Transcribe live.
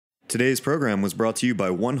Today's program was brought to you by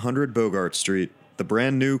 100 Bogart Street, the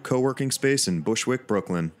brand new co-working space in Bushwick,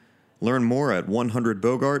 Brooklyn. Learn more at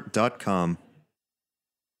 100bogart.com.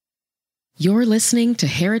 You're listening to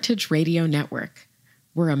Heritage Radio Network.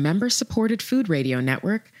 We're a member-supported food radio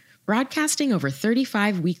network broadcasting over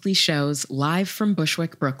 35 weekly shows live from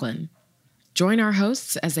Bushwick, Brooklyn. Join our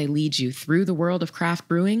hosts as they lead you through the world of craft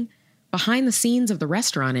brewing, behind the scenes of the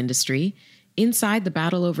restaurant industry, inside the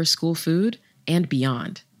battle over school food, and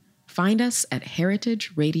beyond. Find us at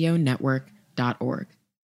heritageradionetwork.org.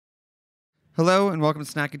 Hello and welcome to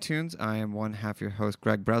Snacky Tunes. I am one half your host,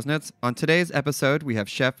 Greg Bresnitz. On today's episode, we have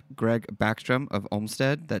Chef Greg Backstrom of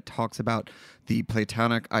Olmsted that talks about the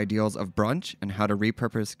Platonic ideals of brunch and how to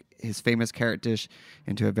repurpose his famous carrot dish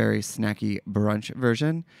into a very snacky brunch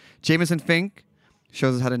version. Jameson Fink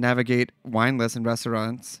shows us how to navigate wine lists in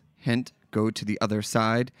restaurants. Hint, go to the other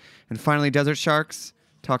side. And finally, Desert Sharks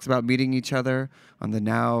talks about meeting each other on the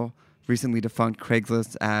now recently defunct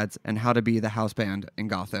Craigslist ads and how to be the house band in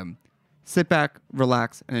Gotham. Sit back,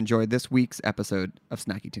 relax, and enjoy this week's episode of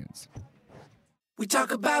Snacky Tunes. We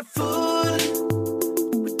talk about food,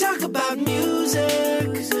 we talk about music,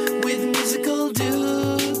 with musical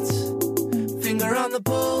dudes, finger on the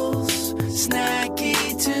pulse,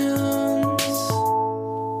 Snacky Tunes.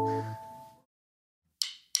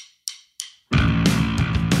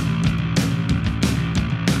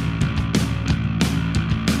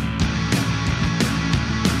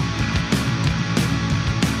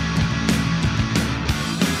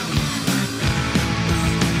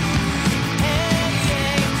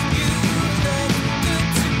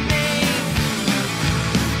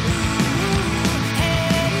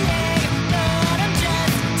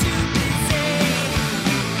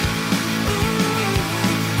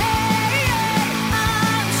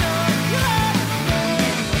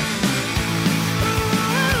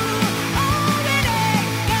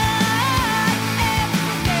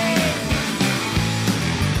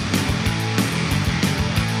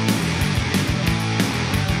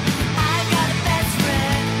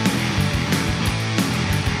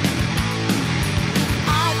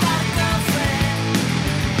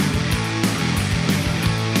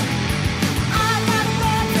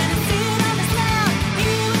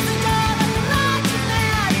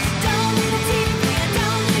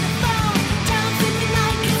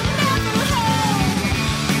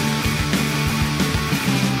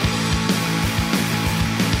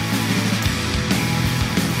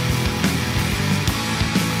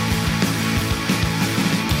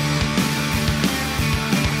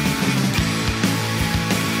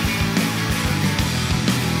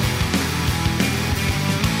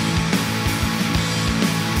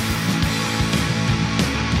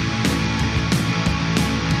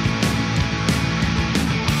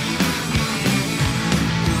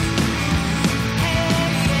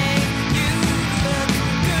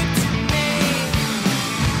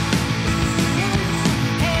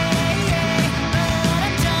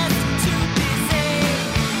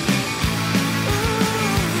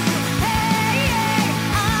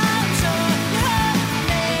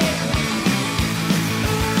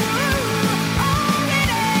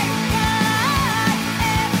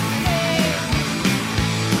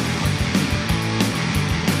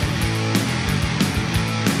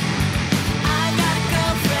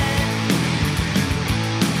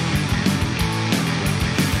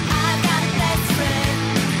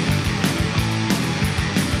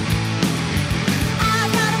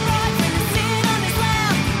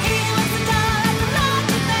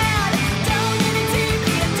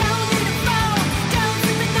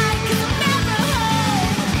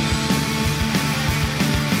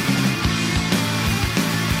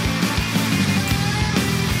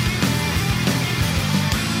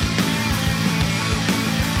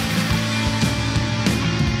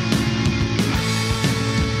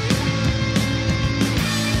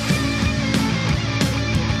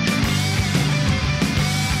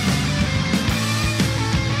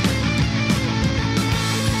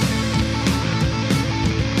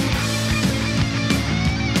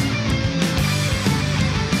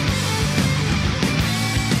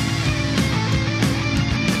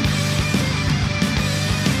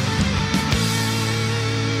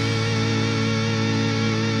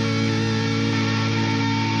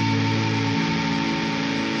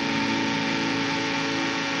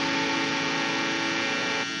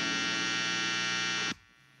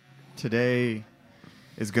 Today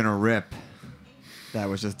is going to rip. That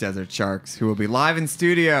was just Desert Sharks, who will be live in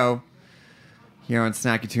studio here on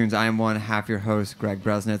Snacky Tunes. I am one half your host, Greg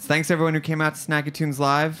Bresnitz. Thanks everyone who came out to Snacky Tunes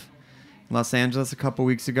Live in Los Angeles a couple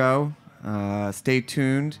weeks ago. Stay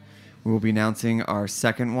tuned. We will be announcing our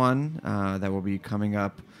second one that will be coming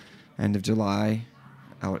up end of July,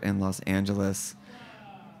 out in Los Angeles.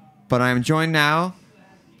 But I'm joined now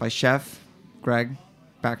by Chef Greg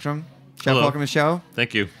Backstrom. Chef, Hello. welcome to the show.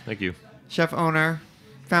 Thank you. Thank you. Chef owner,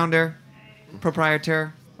 founder,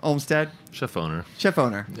 proprietor, Olmsted. Chef owner. Chef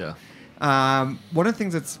owner. Yeah. One of the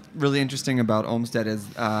things that's really interesting about Olmsted is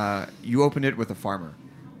you opened it with a farmer.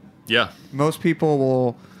 Yeah. Most people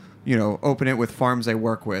will, open it with farms they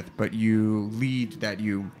work with, but you lead that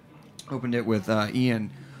you opened it with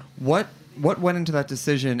Ian. What went into that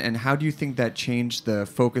decision, and how do you think that changed the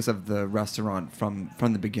focus of the restaurant from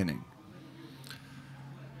the beginning?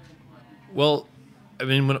 Well, I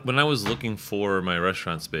mean, when I was looking for a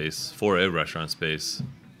restaurant space,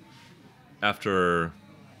 after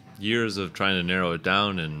years of trying to narrow it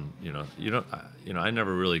down, and I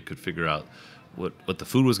never really could figure out what the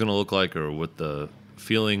food was going to look like or what the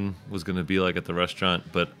feeling was going to be like at the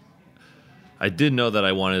restaurant. But I did know that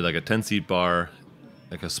I wanted like a 10-seat bar,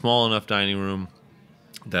 like a small enough dining room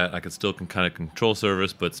that I could still kind of control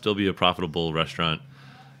service, but still be a profitable restaurant,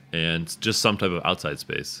 and just some type of outside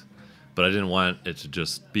space. But I didn't want it to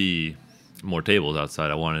just be more tables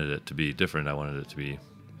outside. I wanted it to be different. I wanted it to be,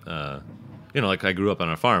 like I grew up on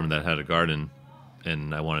a farm that had a garden,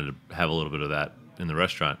 and I wanted to have a little bit of that in the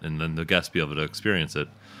restaurant, and then the guests be able to experience it.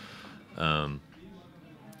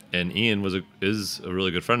 And Ian is a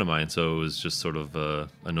really good friend of mine, so it was just sort of a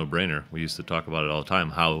no-brainer. We used to talk about it all the time.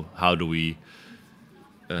 How do we,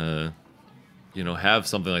 have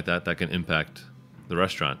something like that can impact the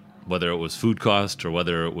restaurant? Whether it was food cost or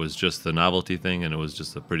whether it was just the novelty thing and it was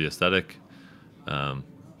just a pretty aesthetic. But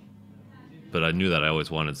I knew that I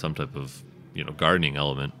always wanted some type of, gardening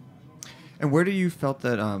element. And where do you felt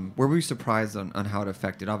that, where were you surprised on how it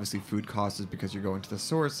affected? Obviously food cost is because you're going to the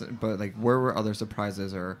source, but like where were other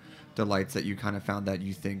surprises or delights that you kind of found that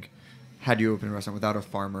you think had you opened a restaurant without a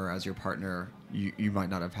farmer as your partner, you might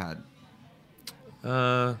not have had?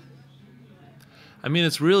 I mean,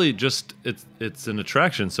 it's really just it's an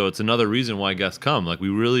attraction, so it's another reason why guests come. Like we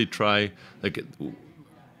really try, like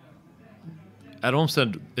at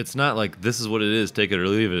Olmsted, it's not like this is what it is, take it or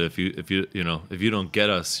leave it. If you don't get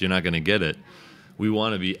us, you're not going to get it. We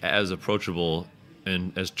want to be as approachable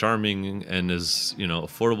and as charming and as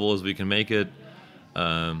affordable as we can make it,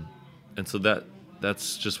 and so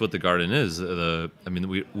that's just what the garden is.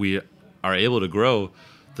 We are able to grow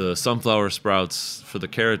the sunflower sprouts for the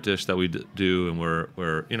carrot dish that we do, and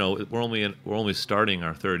we're only starting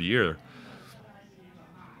our third year,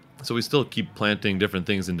 so we still keep planting different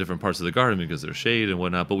things in different parts of the garden because there's shade and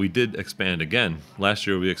whatnot. But we did expand again. Last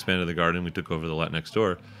year we expanded the garden. We took over the lot next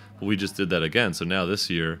door, but we just did that again. So now this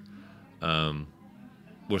year,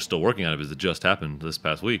 we're still working on it because it just happened this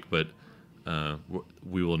past week. But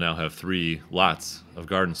we will now have 3 lots of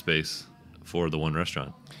garden space for the one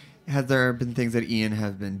restaurant. Has there been things that Ian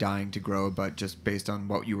has been dying to grow, but just based on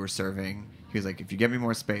what you were serving, he was like, if you give me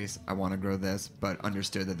more space, I want to grow this, but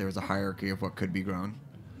understood that there was a hierarchy of what could be grown?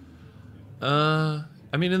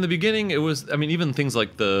 In the beginning, it was, even things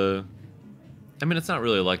like it's not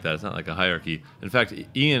really like that. It's not like a hierarchy. In fact,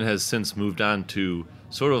 Ian has since moved on to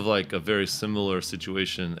sort of like a very similar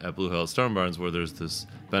situation at Blue Hill Stone Barns, where there's this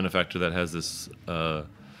benefactor that has this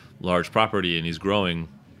large property, and he's growing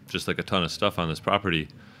just like a ton of stuff on this property.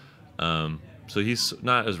 So he's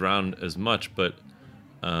not as around as much, but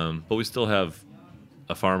we still have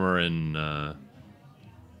a farmer and a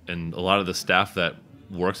lot of the staff that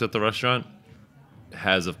works at the restaurant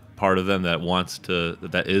has a part of them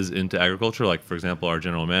that is into agriculture. Like, for example, our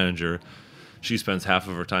general manager, she spends half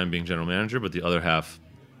of her time being general manager, but the other half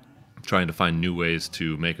trying to find new ways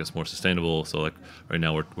to make us more sustainable. So like right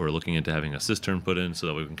now we're looking into having a cistern put in so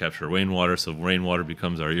that we can capture rainwater. So rainwater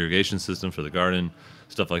becomes our irrigation system for the garden,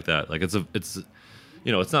 stuff like that. Like it's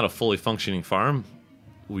not a fully functioning farm.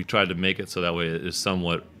 We tried to make it so that way it is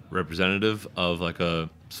somewhat representative of like a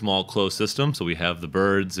small closed system. So we have the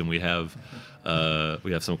birds, and we have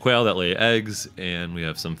some quail that lay eggs, and we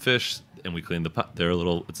have some fish, and we clean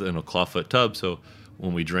it's in a clawfoot tub. So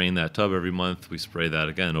when we drain that tub every month, we spray that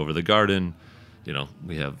again over the garden.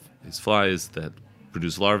 We have these flies that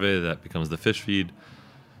produce larvae that becomes the fish feed.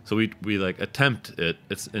 So we like attempt it.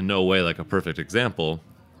 It's in no way like a perfect example,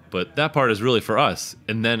 but that part is really for us.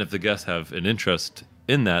 And then if the guests have an interest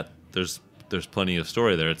in that, there's plenty of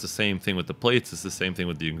story there. It's the same thing with the plates. It's the same thing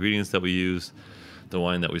with the ingredients that we use, the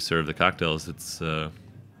wine that we serve, the cocktails. It's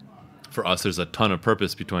for us, there's a ton of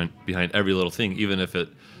purpose behind every little thing, even if it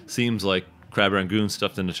seems like crab rangoon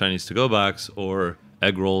stuffed in a Chinese to-go box or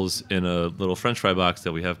egg rolls in a little French fry box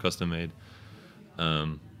that we have custom made.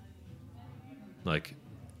 Like,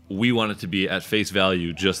 we want it to be at face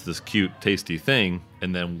value just this cute, tasty thing,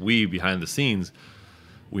 and then we, behind the scenes,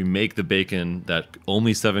 We make the bacon that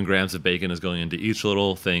only 7 grams of bacon is going into each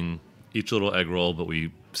little thing, each little egg roll, but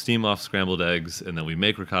we steam off scrambled eggs, and then we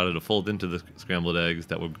make ricotta to fold into the scrambled eggs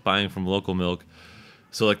that we're buying from local milk.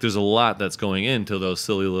 So like there's a lot that's going into those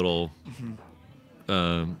silly little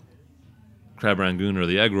crab rangoon or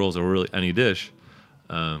the egg rolls or really any dish.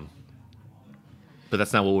 But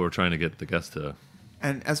that's not what we're trying to get the guests to.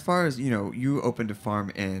 And as far as, you opened a farm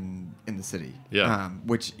in the city. Yeah.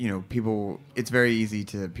 Which, people, it's very easy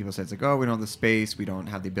to, people say it's like, oh, we don't have the space, we don't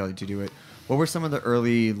have the ability to do it. What were some of the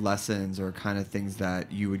early lessons or kind of things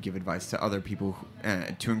that you would give advice to other people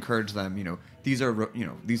to encourage them, these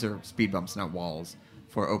are speed bumps, not walls,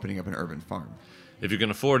 for opening up an urban farm? If you can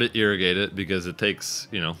afford it, irrigate it, because it takes,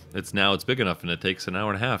 it's big enough and it takes an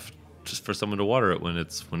hour and a half just for someone to water it when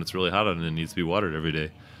it's really hot out and it needs to be watered every day.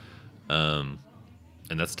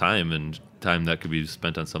 And that's time that could be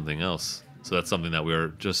spent on something else. So that's something that we're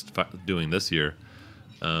just doing this year.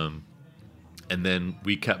 And then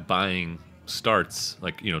we kept buying starts,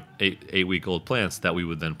 like, 8-week-old plants that we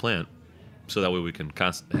would then plant. So that way we can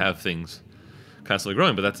have things constantly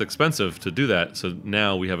growing. But that's expensive to do that. So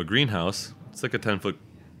now we have a greenhouse. It's like a 10-foot,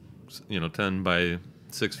 10 by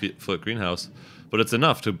 6 foot greenhouse. But it's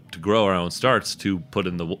enough to grow our own starts to put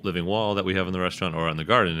in the living wall that we have in the restaurant or on the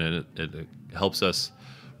garden. And it helps us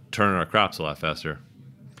turn our crops a lot faster.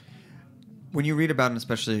 When you read about, and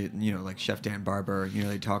especially, like Chef Dan Barber,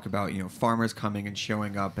 they talk about, farmers coming and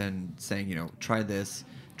showing up and saying, try this,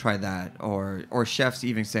 try that, or chefs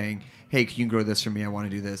even saying, hey, can you grow this for me? I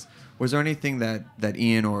want to do this. Was there anything that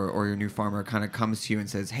Ian or your new farmer kind of comes to you and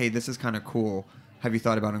says, hey, this is kind of cool. Have you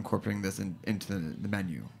thought about incorporating this into the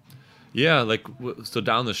menu? Yeah, so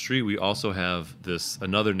down the street, we also have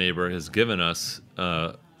another neighbor has given us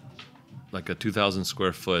like a 2,000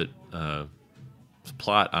 square foot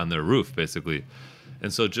plot on their roof, basically.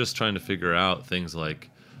 And so just trying to figure out things like,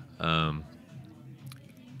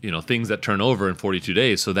 things that turn over in 42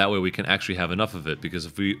 days, so that way we can actually have enough of it.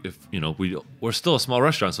 Because we're still a small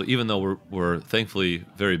restaurant, so even though we're thankfully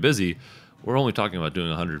very busy, we're only talking about doing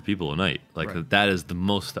 100 people a night. Like right. That is the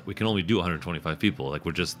most that we can only do 125 people. Like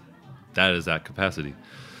that is that capacity.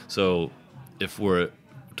 So if we're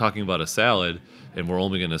talking about a salad and we're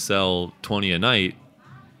only going to sell 20 a night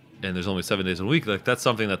and there's only 7 days a week, like that's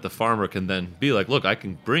something that the farmer can then be like, look, I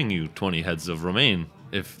can bring you 20 heads of romaine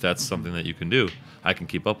if that's something that you can do. I can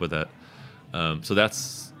keep up with that. So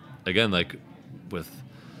that's, again, like with,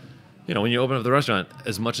 when you open up the restaurant,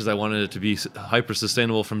 as much as I wanted it to be hyper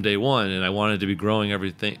sustainable from day one and I wanted to be growing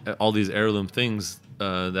everything, all these heirloom things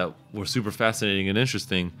that were super fascinating and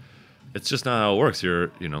interesting, it's just not how it works.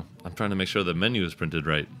 I'm trying to make sure the menu is printed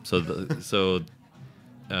right. So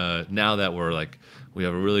now that we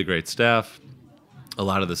have a really great staff, a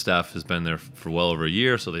lot of the staff has been there for well over a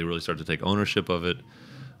year, so they really start to take ownership of it.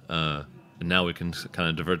 And now we can kind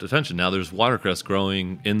of divert attention. Now there's watercress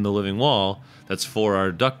growing in the living wall that's for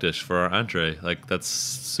our duck dish, for our entree. Like, that's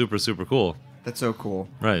super, super cool. That's so cool.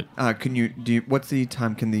 Right. What's the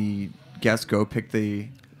time? Can the guests go pick the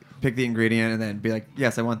ingredient and then be like,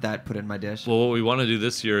 yes, I want that put in my dish? Well, what we want to do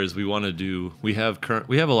this year is we have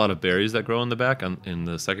a lot of berries that grow in the back in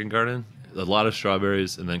the second garden. A lot of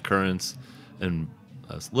strawberries and then currants and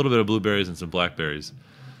a little bit of blueberries and some blackberries.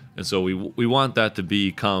 And so we want that to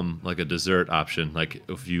become like a dessert option. Like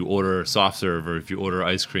if you order soft serve or if you order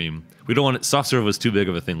ice cream, we don't want it. Soft serve was too big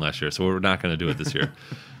of a thing last year, so we're not going to do it this year.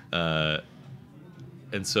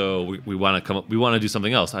 And so we want to do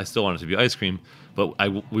something else. I still want it to be ice cream, but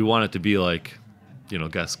we want it to be like,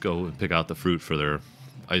 guests go and pick out the fruit for their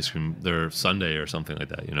ice cream, their sundae or something like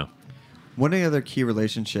that. One of the other key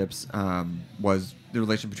relationships was the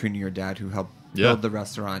relationship between you and your dad, who helped build the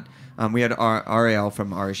restaurant. We had Ariel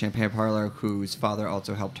from Ari Champagne Parlor, whose father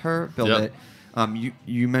also helped her build it.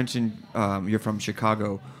 You mentioned you're from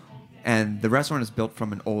Chicago, and the restaurant is built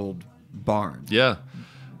from an old barn. Yeah.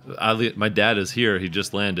 Oddly, my dad is here. He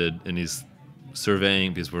just landed, and he's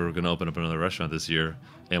surveying because we're going to open up another restaurant this year,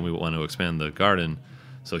 and we want to expand the garden.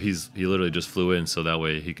 So he literally just flew in, so that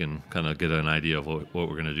way he can kind of get an idea of what we're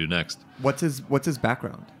going to do next. What's his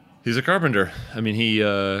background? He's a carpenter. I mean, he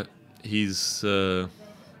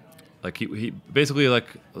basically, like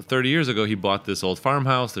 30 years ago, he bought this old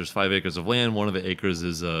farmhouse. There's 5 acres of land. One of the acres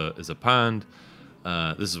is a pond.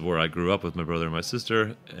 This is where I grew up with my brother and my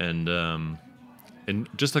sister. And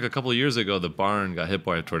just like a couple of years ago, the barn got hit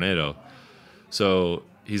by a tornado. So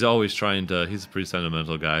he's always he's a pretty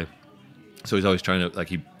sentimental guy. So he's always trying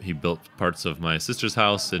to, he built parts of my sister's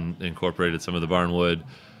house and incorporated some of the barn wood.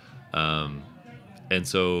 And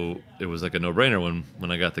so it was like a no-brainer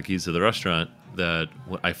when I got the keys to the restaurant that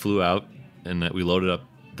I flew out and that we loaded up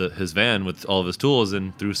his van with all of his tools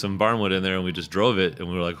and threw some barnwood in there, and we just drove it, and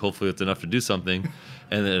we were like, hopefully it's enough to do something,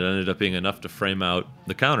 and then it ended up being enough to frame out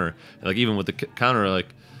the counter. And like even with the counter, like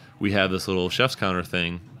we have this little chef's counter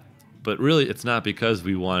thing, but really it's not because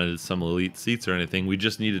we wanted some elite seats or anything. We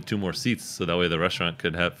just needed 2 more seats so that way the restaurant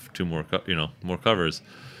could have 2 more more covers,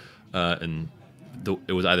 and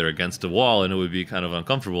it was either against a wall and it would be kind of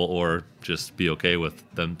uncomfortable, or just be okay with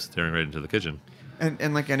them staring right into the kitchen.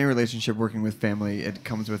 And like any relationship, working with family, it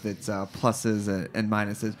comes with its pluses and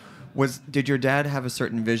minuses. Did your dad have a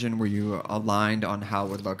certain vision? Were you aligned on how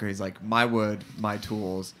it was about? He's like, my wood, my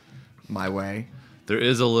tools, my way. There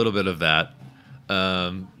is a little bit of that,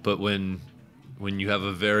 but when you have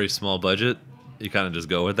a very small budget, you kind of just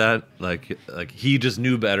go with that. Like he just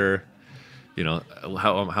knew better.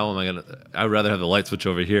 How am I gonna? I'd rather have the light switch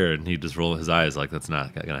over here, and he'd just roll his eyes like that's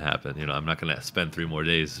not gonna happen. I'm not gonna spend 3 more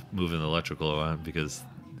days moving the electrical around because,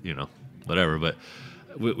 whatever. But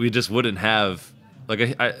we just wouldn't have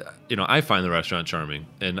like I find the restaurant charming,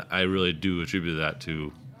 and I really do attribute that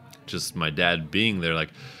to just my dad being there. Like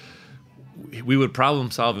we would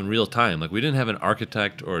problem solve in real time. Like we didn't have an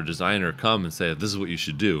architect or a designer come and say this is what you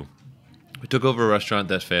should do. We took over a restaurant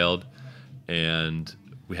that failed, and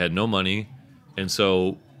we had no money. And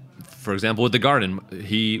so, for example, with the garden,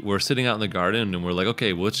 we're sitting out in the garden and we're like,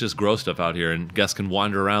 okay, well, let's just grow stuff out here and guests can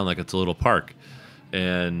wander around like it's a little park.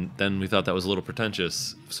 And then we thought that was a little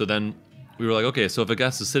pretentious. So then we were like, okay, so if a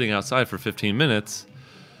guest is sitting outside for 15 minutes,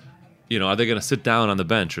 are they going to sit down on the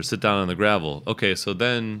bench or sit down on the gravel? Okay, so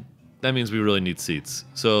then that means we really need seats.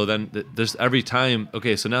 So then there's every time,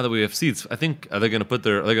 okay, so now that we have seats, I think, are they going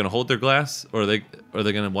to hold their glass, or are they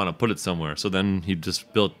going to want to put it somewhere? So then he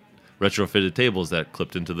just built retrofitted tables that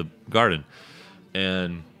clipped into the garden.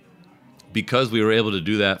 And because we were able to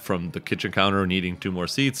do that, from the kitchen counter needing 2 more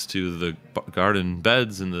seats to the garden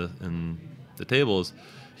beds and the tables,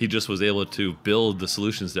 he just was able to build the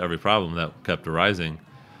solutions to every problem that kept arising.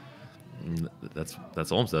 And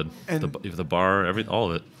that's Olmsted. And the bar, all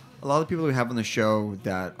of it. A lot of people we have on the show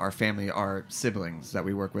that are family are siblings that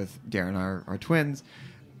we work with. Darren are twins.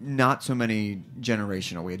 Not so many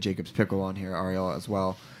generational. We had Jacob's Pickle on here, Ariel as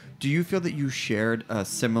well. Do you feel that you shared a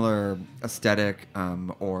similar aesthetic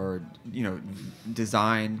or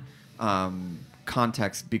design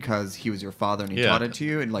context because he was your father and he taught it to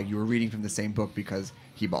you, and like you were reading from the same book because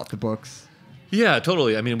he bought the books? Yeah,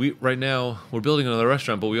 totally. I mean, right now we're building another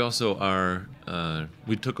restaurant, but we also are.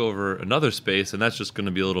 We took over another space, and that's just going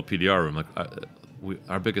to be a little PDR room. Like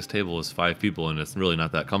our biggest table is 5 people, and it's really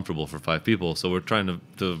not that comfortable for 5 people. So we're trying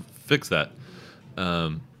to fix that.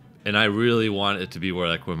 And I really want it to be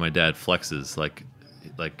where my dad flexes. Like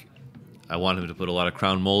I want him to put a lot of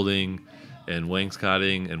crown molding and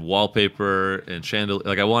wainscoting and wallpaper and chandelier.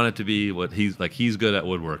 Like I want it to be what he's good at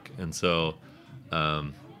woodwork. And so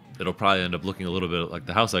it'll probably end up looking a little bit like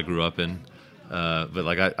the house I grew up in. But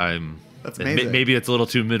like I'm That's amazing. Maybe it's a little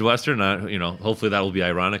too Midwestern. Hopefully that will be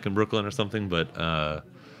ironic in Brooklyn or something. But yeah,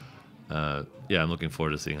 I'm looking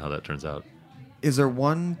forward to seeing how that turns out. Is there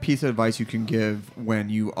one piece of advice you can give when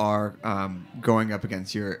you are going up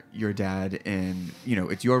against your dad and,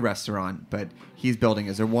 it's your restaurant, but he's building?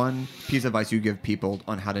 Is there one piece of advice you give people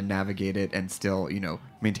on how to navigate it and still,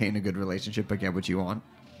 maintain a good relationship but get what you want?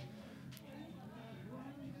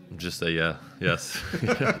 Just say yes.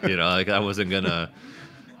 I wasn't going to...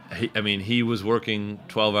 he was working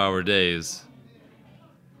 12-hour days,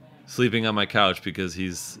 sleeping on my couch because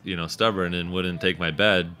he's, stubborn and wouldn't take my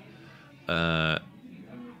bed.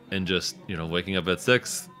 And just waking up at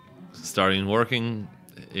 6, starting working,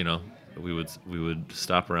 we would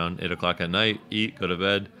stop around 8 o'clock at night, eat, go to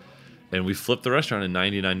bed, and we flipped the restaurant in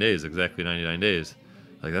 99 days, exactly 99 days.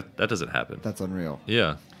 Like that doesn't happen. That's unreal.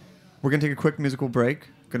 Yeah. We're gonna take a quick musical break.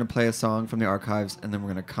 Gonna play a song from the archives, and then we're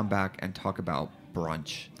gonna come back and talk about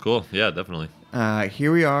brunch. Cool. Yeah, definitely.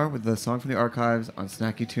 Here we are with the song from the archives on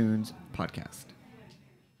Snacky Tunes podcast.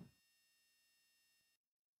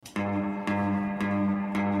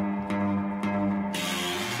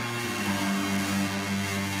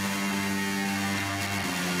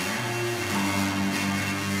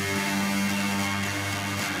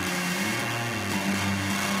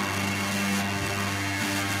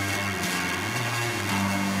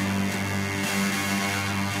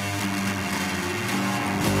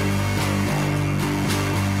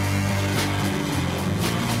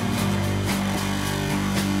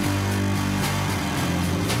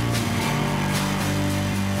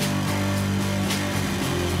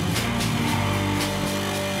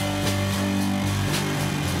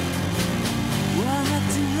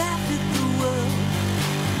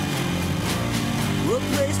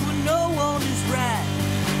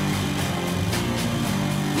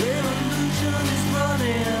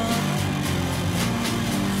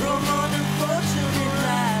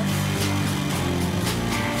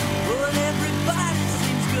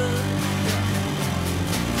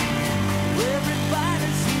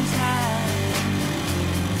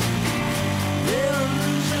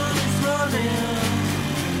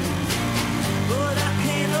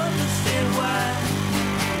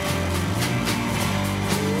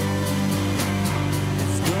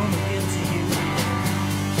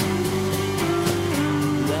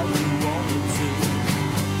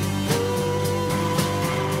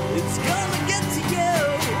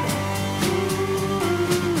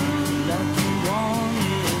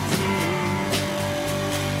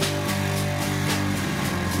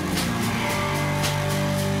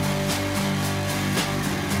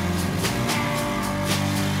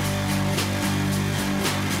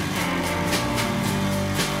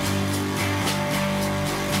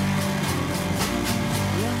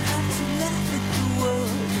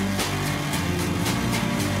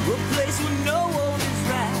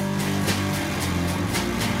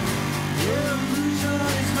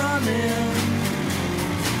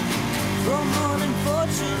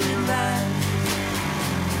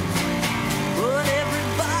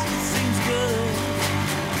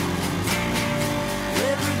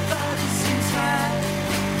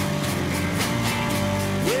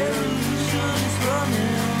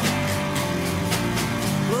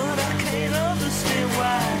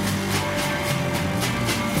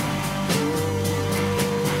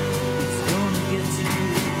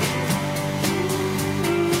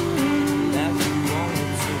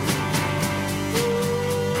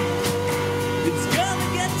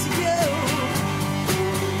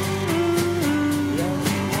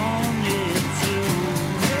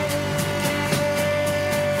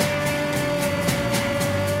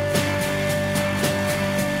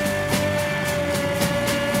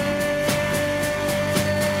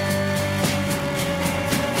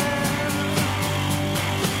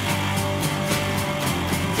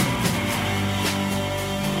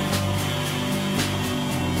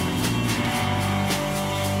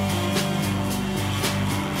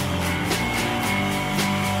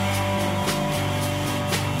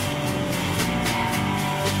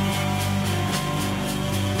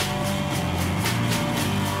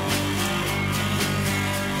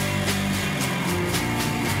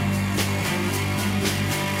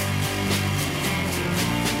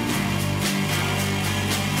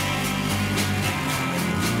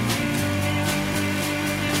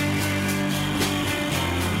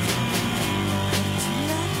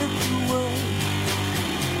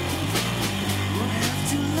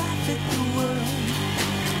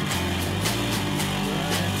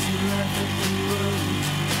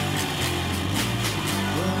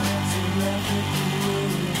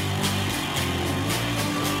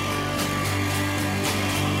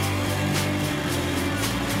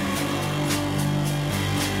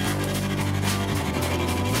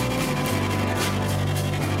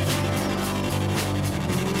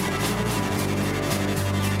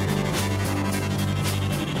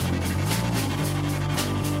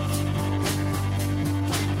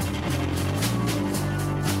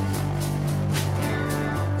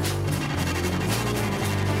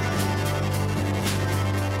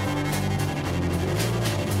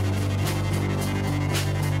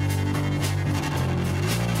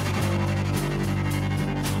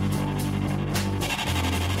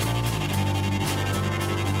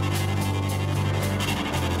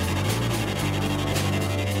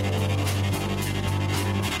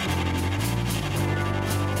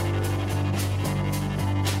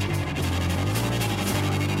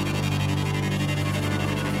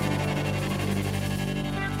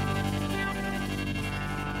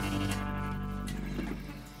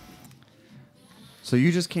 So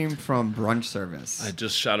you just came from brunch service. I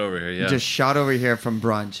just shot over here. Yeah, You just shot over here from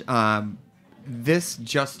brunch. This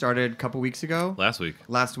just started a couple weeks ago. last week.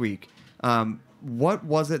 Last week. What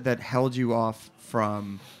was it that held you off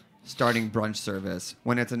from starting brunch service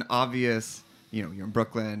when it's an obvious, you're in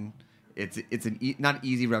Brooklyn, it's not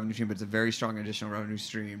easy revenue stream, but it's a very strong additional revenue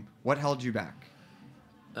stream. What held you back?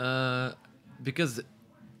 Because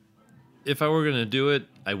if I were gonna do it,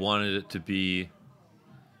 I wanted it to be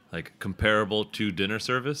like comparable to dinner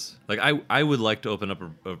service. Like I would like to open up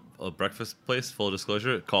a breakfast place. Full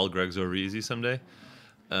disclosure, called Greg's Over Easy someday.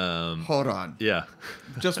 Hold on. Yeah,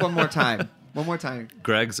 Just one more time. One more time.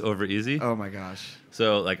 Greg's Over Easy. Oh my gosh.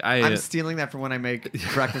 So like I'm stealing that from when I make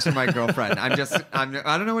breakfast for my girlfriend. I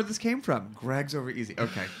don't know where this came from. Greg's Over Easy.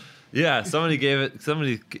 Okay. Yeah,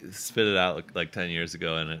 somebody spit it out like 10 years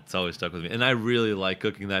ago, and it's always stuck with me. And I really like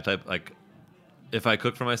cooking that type. Like, if I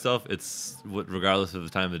cook for myself, it's regardless of the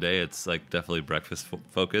time of the day, it's like definitely breakfast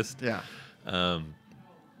focused. Yeah.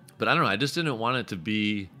 But I don't know. I just didn't want it to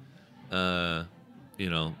be,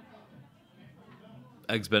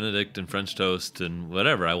 Eggs Benedict and French toast and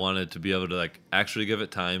whatever. I wanted to be able to like actually give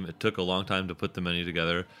it time. It took a long time to put the menu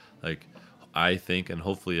together. Like, I think, and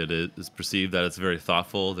hopefully it is perceived that it's very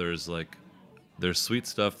thoughtful. There's sweet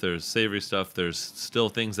stuff, there's savory stuff, there's still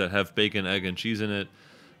things that have bacon, egg, and cheese in it.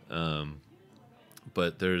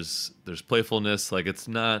 But there's playfulness. Like it's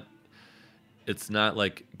not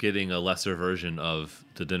like getting a lesser version of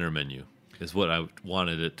the dinner menu is what I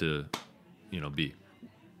wanted it to, be.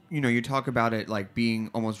 You talk about it like being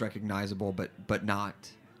almost recognizable, but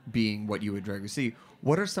not being what you would regularly see.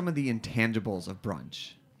 What are some of the intangibles of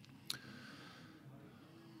brunch?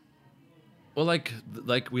 Well, like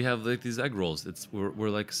we have like these egg rolls. We're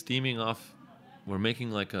like steaming off. We're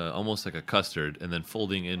making like almost like a custard, and then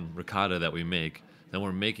folding in ricotta that we make. Then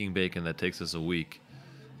we're making bacon that takes us a week,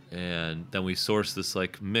 and then we source this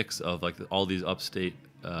like mix of like all these upstate.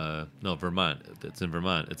 Vermont. It's in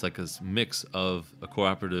Vermont. It's like this mix of a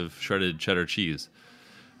cooperative shredded cheddar cheese,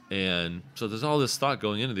 and so there's all this thought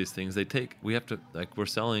going into these things. We have to like we're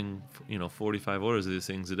selling 45 orders of these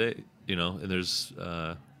things a day. And there's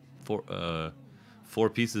four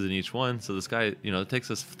pieces in each one. So this guy, it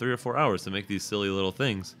takes us 3 or 4 hours to make these silly little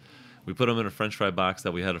things. We put them in a French fry box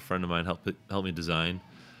that we had a friend of mine help me design.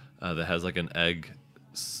 That has like an egg,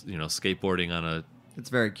 skateboarding on a. It's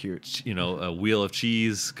very cute. A wheel of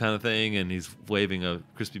cheese kind of thing, and he's waving a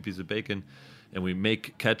crispy piece of bacon. And we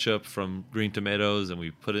make ketchup from green tomatoes, and we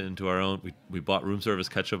put it into our own. We bought room service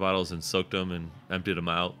ketchup bottles and soaked them and emptied them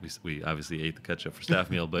out. We obviously ate the ketchup for staff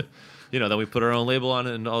meal, but then we put our own label on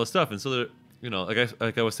it and all this stuff. And so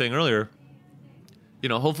like I was saying earlier,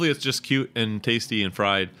 hopefully it's just cute and tasty and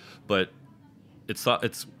fried, but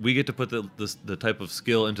we get to put the type of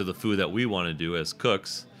skill into the food that we want to do as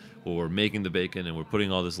cooks. Where we're making the bacon and we're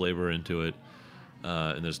putting all this labor into it,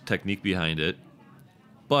 and there's technique behind it.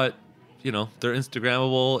 But they're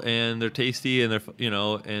Instagrammable and they're tasty and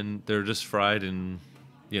and they're just fried and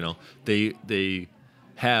they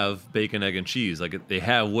have bacon, egg, and cheese. Like they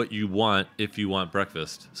have what you want if you want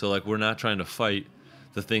breakfast. So like we're not trying to fight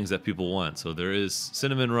the things that people want. So there is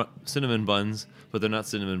cinnamon buns, but they're not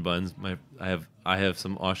cinnamon buns. I have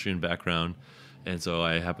some Austrian background. And so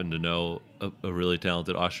I happen to know a really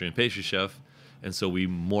talented Austrian pastry chef, and so we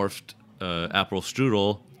morphed apple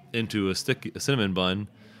strudel into a cinnamon bun,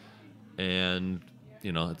 and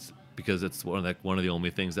it's because it's one of the only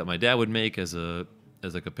things that my dad would make as a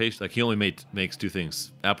pastry. Like he only makes 2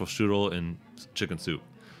 things: apple strudel and chicken soup.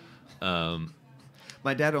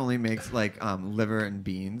 My dad only makes like liver and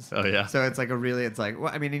beans. Oh yeah. So it's like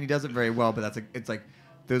and he does it very well, but it's like.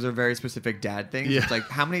 Those are very specific dad things. Yeah. It's like,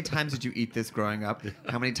 how many times did you eat this growing up?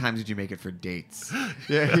 How many times did you make it for dates?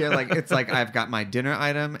 It's like I've got my dinner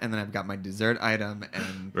item and then I've got my dessert item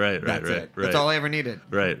and that's it. That's all I ever needed.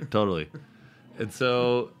 Right, totally. And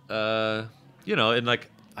so, and like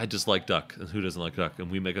I just like duck, and who doesn't like duck? And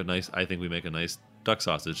I think we make a nice duck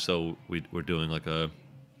sausage. So we're doing like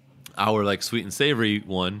our like sweet and savory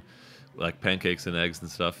one, like pancakes and eggs and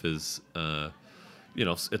stuff is.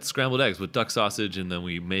 It's scrambled eggs with duck sausage, and then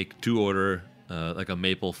we make to order like a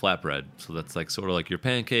maple flatbread. So that's like sort of like your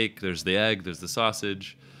pancake. There's the egg, there's the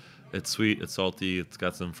sausage. It's sweet, it's salty, it's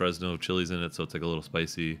got some Fresno chilies in it, so it's like a little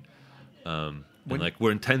spicy. And like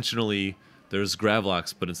we're intentionally there's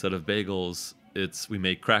gravlax, but instead of bagels, we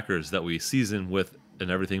make crackers that we season with an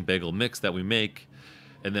everything bagel mix that we make,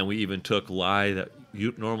 and then we even took lye that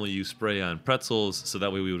normally you spray on pretzels, so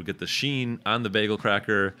that way we would get the sheen on the bagel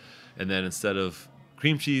cracker, and then instead of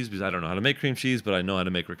cream cheese, because I don't know how to make cream cheese, but I know how to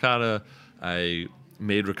make ricotta. I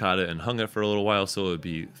made ricotta and hung it for a little while so it would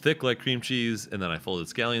be thick like cream cheese, and then I folded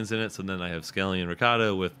scallions in it, so then I have scallion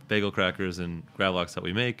ricotta with bagel crackers and gravlax that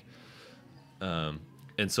we make. And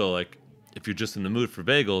so, like, if you're just in the mood for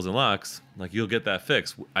bagels and lox, like, you'll get that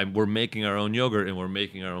fix. We're making our own yogurt and we're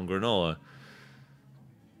making our own granola.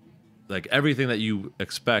 Like, everything that you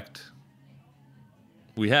expect,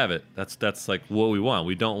 we have it. That's like what we want.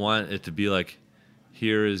 We don't want it to be like,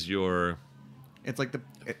 here is your It's like the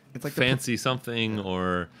fancy something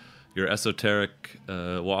or your esoteric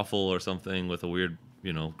waffle or something with a weird,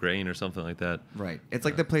 grain or something like that. Right. It's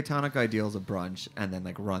like the platonic ideals of brunch, and then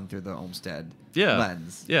like run through the Olmsted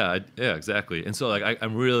lens. Yeah, exactly. And so like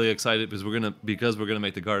I'm really excited because we're gonna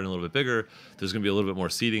make the garden a little bit bigger. There's gonna be a little bit more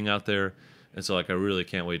seating out there, and so like I really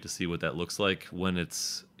can't wait to see what that looks like when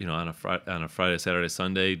it's on a Friday, Saturday,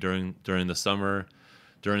 Sunday during the summer,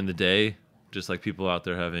 during the day. Just like people out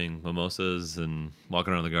there having mimosas and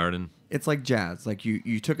walking around the garden. It's like jazz. Like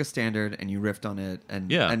you took a standard and you riffed on it and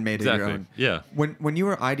made it exactly. your own. Yeah. When you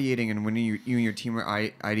were ideating and when you and your team were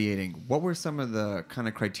ideating, what were some of the kind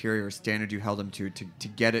of criteria or standards you held them to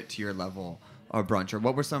get it to your level of brunch? Or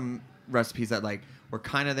what were some recipes that like were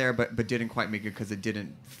kind of there but didn't quite make it because it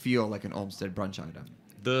didn't feel like an Olmsted brunch item?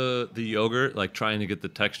 The yogurt, like trying to get the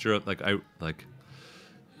texture of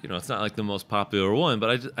it's not like the most popular one,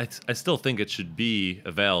 but I still think it should be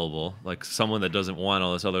available. Like someone that doesn't want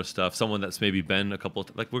all this other stuff, someone that's maybe been like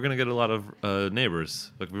we're gonna get a lot of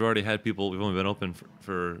neighbors. Like we've already had people. We've only been open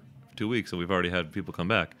for 2 weeks, and we've already had people come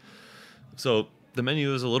back. So the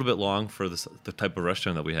menu is a little bit long for the type of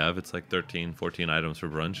restaurant that we have. It's like 13, 14 items for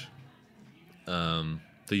brunch.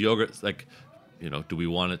 The yogurt, like, do we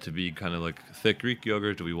want it to be kind of like thick Greek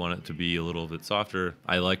yogurt? Do we want it to be a little bit softer?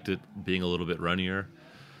 I liked it being a little bit runnier.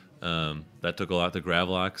 That took a lot. The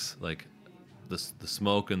gravlax, like the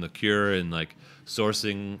smoke and the cure, and like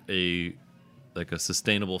sourcing a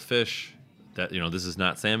sustainable fish. That this is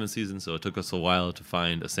not salmon season, so it took us a while to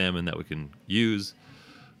find a salmon that we can use.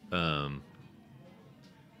 The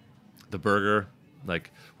burger,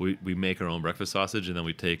 like we make our own breakfast sausage, and then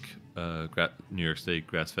we take New York State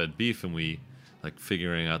grass-fed beef, and we like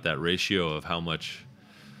figuring out that ratio of how much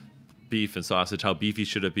beef and sausage, how beefy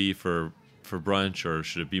should it be for brunch, or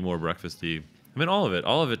should it be more breakfasty? I mean, all of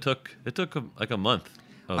it took a month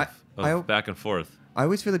of back and forth. I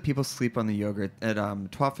always feel that people sleep on the yogurt. At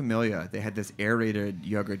Trois Familia, they had this aerated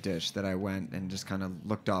yogurt dish that I went and just kind of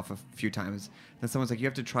looked off a few times. Then someone's like, you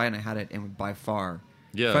have to try it, and I had it, and by far,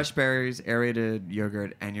 fresh berries, aerated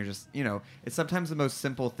yogurt, and you're just, it's sometimes the most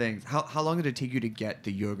simple things. How long did it take you to get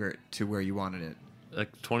the yogurt to where you wanted it?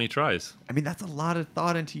 Like 20 tries. I mean, that's a lot of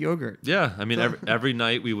thought into yogurt. Yeah, I mean, every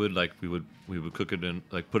night we would cook it in,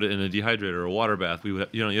 like, put it in a dehydrator or a water bath. We would,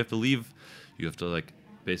 you have to like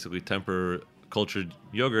basically temper cultured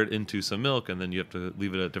yogurt into some milk, and then you have to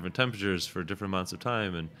leave it at different temperatures for different amounts of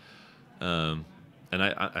time. And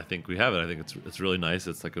I think we have it. I think it's really nice.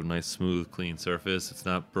 It's like a nice, smooth, clean surface. It's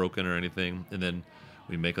not broken or anything. And then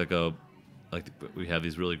we make we have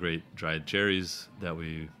these really great dried cherries that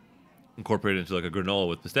we incorporate into like a granola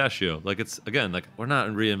with pistachio. Like, it's, again, like, we're not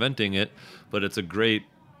reinventing it, but it's a great,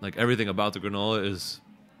 like, everything about the granola is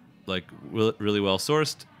like really well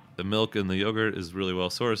sourced. The milk and the yogurt is really well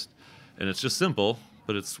sourced, and it's just simple,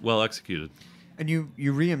 but it's well executed. And you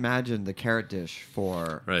reimagined the carrot dish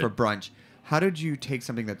for brunch. How did you take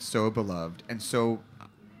something that's so beloved and so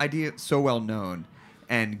well known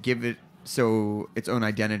and give it its own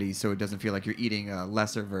identity, so it doesn't feel like you're eating a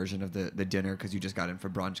lesser version of the dinner because you just got in for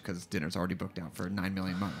brunch because dinner's already booked out for 9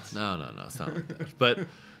 million months? No, it's not like that.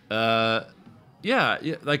 But yeah,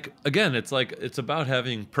 like, again, it's about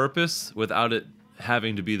having purpose without it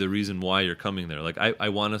having to be the reason why you're coming there. Like, I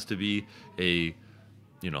want us to be a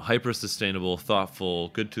hyper sustainable, thoughtful,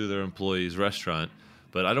 good to their employees restaurant,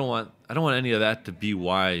 but I don't want any of that to be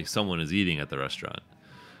why someone is eating at the restaurant.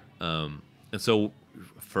 And so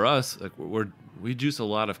for us, like, we juice a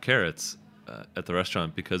lot of carrots at the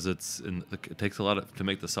restaurant because it takes a lot to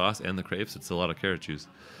make the sauce and the crepes. It's a lot of carrot juice.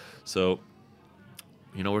 So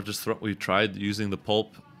we tried using the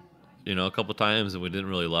pulp a couple times, and we didn't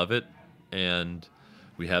really love it. And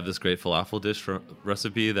we have this great falafel dish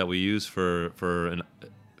recipe that we use for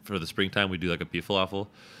the springtime. We do like a beef falafel.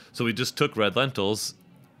 So we just took red lentils,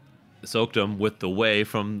 soaked them with the whey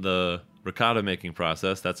from the ricotta making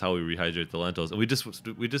process. That's how we rehydrate the lentils. And we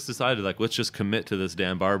just decided, like, let's just commit to this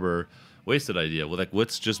Dan Barber wasted idea. Well, like,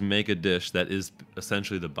 let's just make a dish that is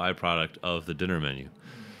essentially the byproduct of the dinner menu.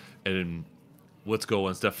 And let's go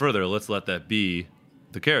one step further. Let's let that be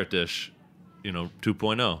the carrot dish,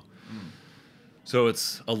 2.0. So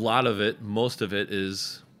it's a lot of it. Most of it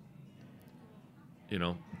is,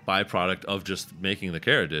 byproduct of just making the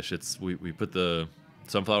carrot dish. We put the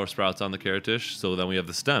sunflower sprouts on the carrot dish, so then we have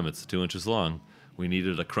the stem. It's 2 inches long. We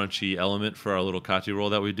needed a crunchy element for our little kati roll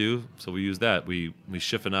that we do, so we use that. We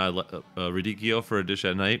chiffonade radicchio for a dish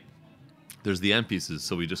at night. There's the end pieces,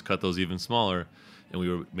 so we just cut those even smaller, and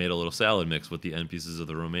we made a little salad mix with the end pieces of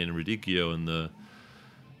the romaine and radicchio and the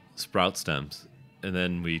sprout stems. And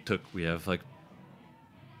then we have like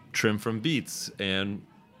trim from beets and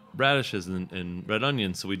radishes and red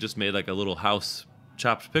onions, so we just made like a little house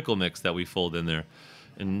chopped pickle mix that we fold in there.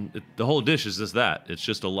 And the whole dish is just that. It's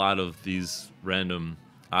just a lot of these random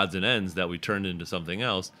odds and ends that we turned into something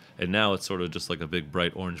else, and now it's sort of just like a big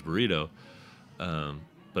bright orange burrito.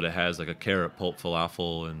 But it has like a carrot pulp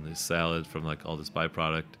falafel and the salad from like all this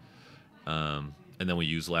byproduct. And then we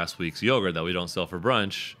use last week's yogurt that we don't sell for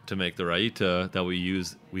brunch to make the raita that we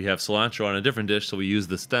use. We have cilantro on a different dish, so we use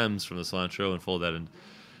the stems from the cilantro and fold that in.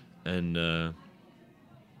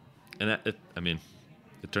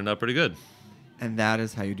 It turned out pretty good. And that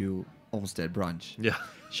is how you do Olmsted brunch. Yeah.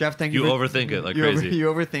 Chef, thank you. You overthink it like crazy. You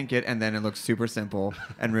overthink it, and then it looks super simple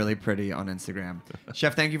and really pretty on Instagram.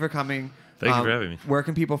 Chef, thank you for coming. Thank you for having me. Where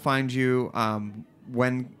can people find you?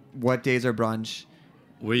 What days are brunch?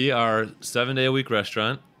 We are 7-day-a-week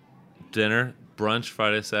restaurant, dinner, brunch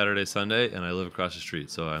Friday, Saturday, Sunday, and I live across the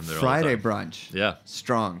street, so I'm there Friday all the time. brunch. Yeah.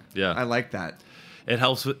 Strong. Yeah. I like that. It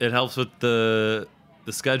helps with the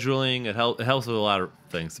scheduling. It helps with a lot of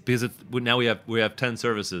things because now we have 10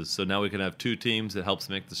 services, so now we can have 2 teams. It helps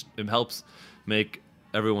make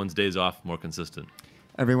everyone's days off more consistent.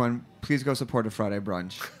 Everyone, please go support a Friday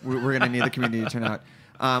brunch. We're going to need the community to turn out.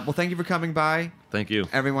 Well, thank you for coming by. Thank you.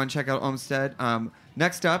 Everyone, check out Olmsted.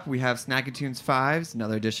 Next up, we have Snacky Tunes 5s,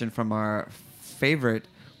 another edition from our favorite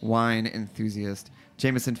wine enthusiast,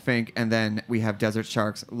 Jameson Fink, and then we have Desert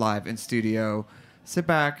Sharks live in studio. Sit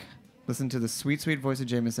back, listen to the sweet, sweet voice of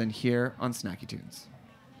Jameson here on Snacky Tunes.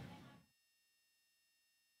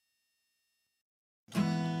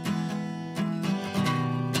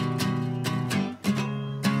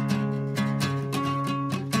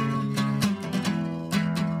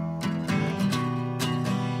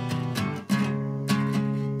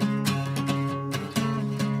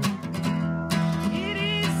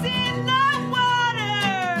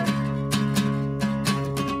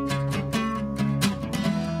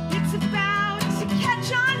 It's about to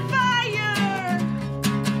catch on fire.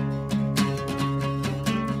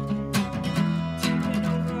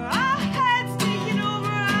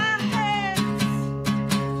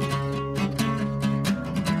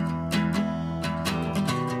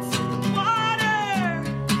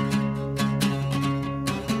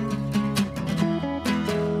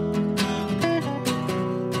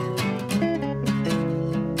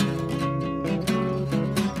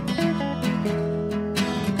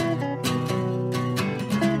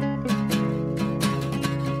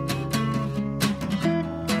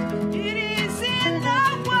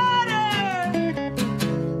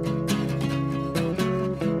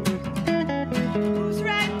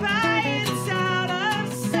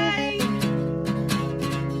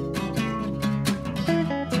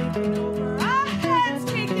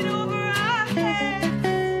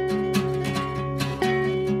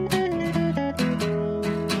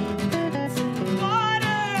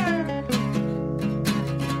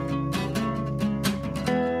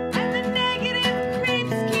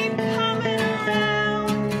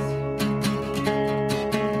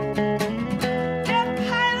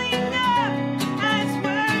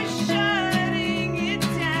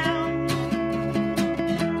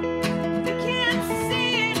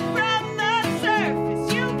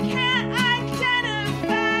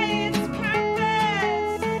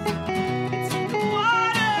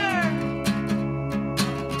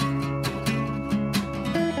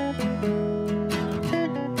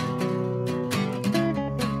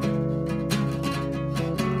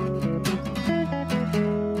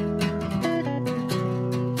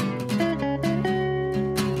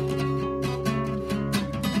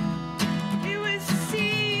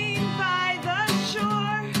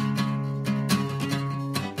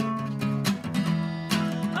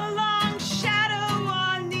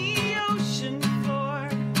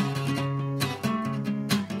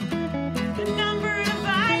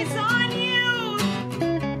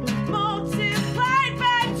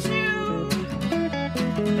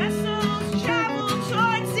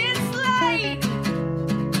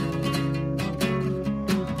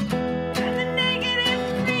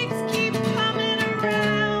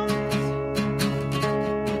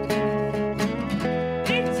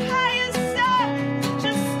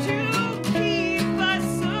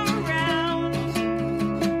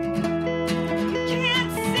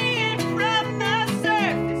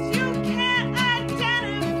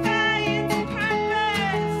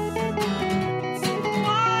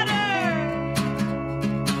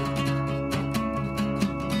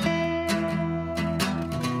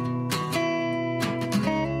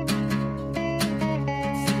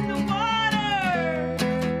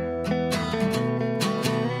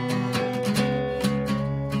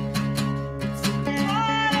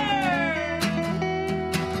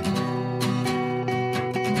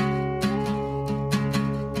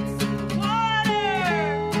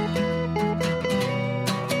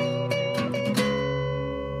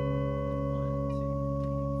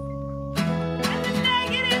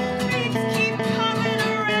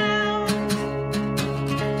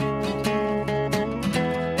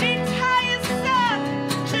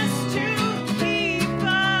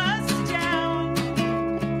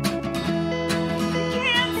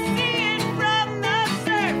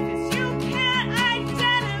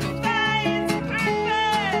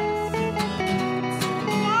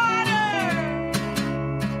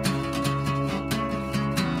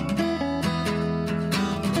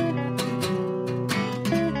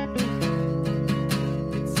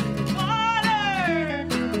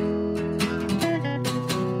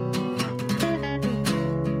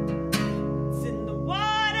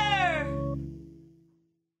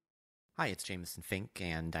 Hi, it's Jameson Fink,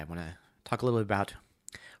 and I want to talk a little bit about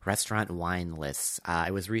restaurant wine lists.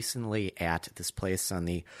 I was recently at this place on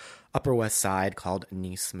the Upper West Side called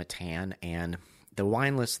Nice Matan, and the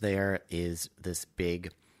wine list there is this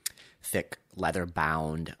big, thick,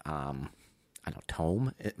 leather-bound, I don't know,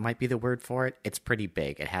 tome, it might be the word for it. It's pretty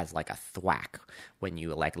big. It has like a thwack when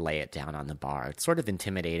you like lay it down on the bar. It's sort of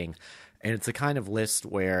intimidating, and it's a kind of list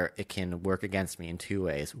where it can work against me in two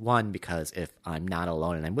ways. One, because if I'm not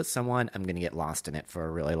alone and I'm with someone, I'm going to get lost in it for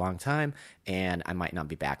a really long time, and I might not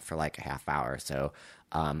be back for like a half hour. So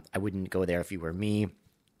I wouldn't go there if you were me.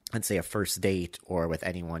 I'd say a first date or with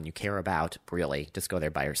anyone you care about, really, just go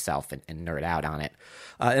there by yourself and nerd out on it.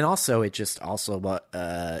 And also, it just also,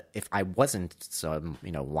 if I wasn't some,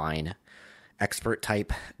 wine expert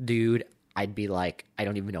type dude, I'd be like, I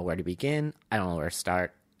don't even know where to begin. I don't know where to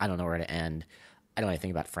start. I don't know where to end. I don't know anything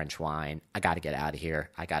about French wine. I got to get out of here.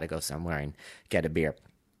 I got to go somewhere and get a beer.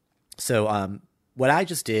 So what I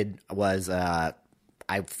just did was I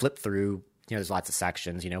flipped through. There's lots of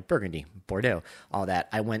sections, Burgundy, Bordeaux, all that.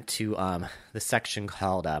 I went to the section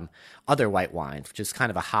called Other White Wines, which is kind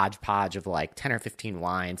of a hodgepodge of like 10 or 15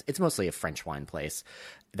 wines. It's mostly a French wine place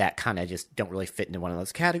that kind of just don't really fit into one of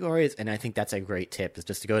those categories. And I think that's a great tip, is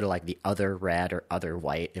just to go to like the Other Red or Other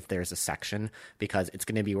White if there's a section, because it's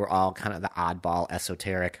going to be where all kind of the oddball,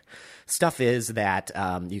 esoteric stuff is that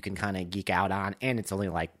you can kind of geek out on. And it's only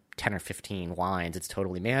like 10 or 15 wines. It's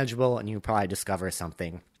totally manageable, and you probably discover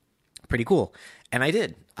something pretty cool. And I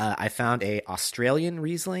did. I found a Australian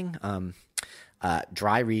Riesling,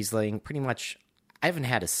 dry Riesling. Pretty much, I haven't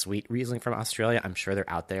had a sweet Riesling from Australia. I'm sure they're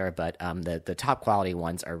out there, but the top quality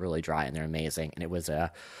ones are really dry and they're amazing. And it was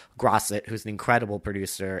Grosset, who's an incredible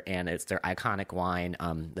producer, and it's their iconic wine,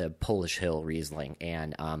 the Polish Hill Riesling.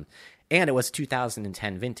 And it was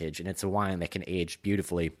 2010 vintage, and it's a wine that can age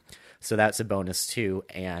beautifully. So that's a bonus too.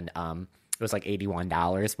 And it was like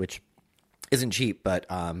 $81, which isn't cheap, but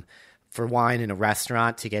for wine in a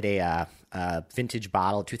restaurant to get a vintage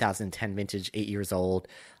bottle, 2010 vintage, 8 years old,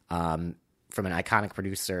 from an iconic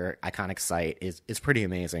producer, iconic site is pretty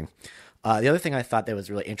amazing. The other thing I thought that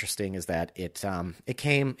was really interesting is that it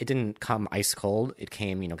didn't come ice cold. It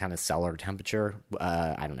came, kind of cellar temperature.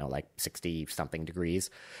 I don't know, like 60 something degrees.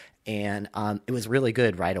 And it was really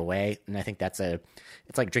good right away. And I think it's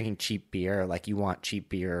like drinking cheap beer. Like, you want cheap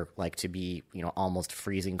beer like to be, almost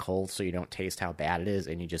freezing cold, so you don't taste how bad it is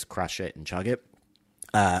and you just crush it and chug it.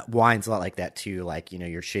 Wine's a lot like that too. Like,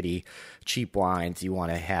 your shitty cheap wines, you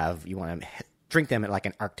want to drink them at like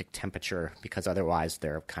an Arctic temperature, because otherwise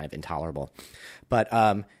they're kind of intolerable. But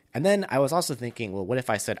and then I was also thinking, well, what if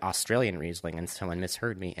I said Australian Riesling and someone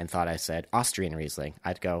misheard me and thought I said Austrian Riesling?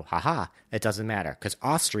 I'd go, haha, it doesn't matter, because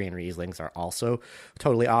Austrian Rieslings are also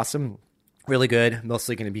totally awesome. Really good,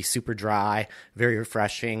 mostly going to be super dry, very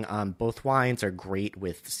refreshing. Both wines are great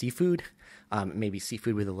with seafood. Maybe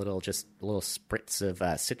seafood with a little spritz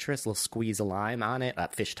of citrus, a little squeeze of lime on it.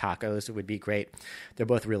 Fish tacos would be great. They're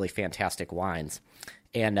both really fantastic wines.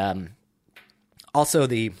 And also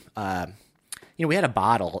we had a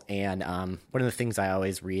bottle, and one of the things I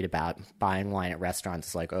always read about buying wine at restaurants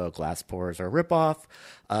is like, oh, glass pours are a ripoff.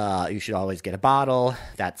 You should always get a bottle.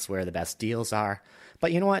 That's where the best deals are.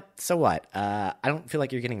 But you know what? So what? I don't feel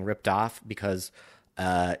like you're getting ripped off, because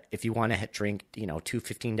if you want to drink, two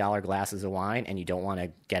 $15 glasses of wine and you don't want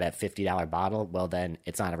to get a $50 bottle, well, then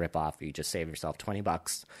it's not a ripoff. You just save yourself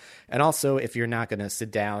 $20. And also, if you're not going to sit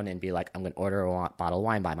down and be like, I'm going to order a bottle of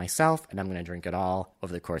wine by myself and I'm going to drink it all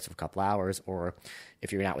over the course of a couple hours, or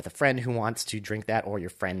if you're not with a friend who wants to drink that, or your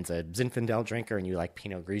friend's a Zinfandel drinker and you like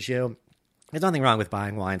Pinot Grigio, there's nothing wrong with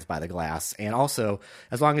buying wines by the glass. And also,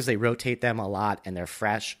 as long as they rotate them a lot and they're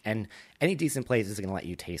fresh, and any decent place is going to let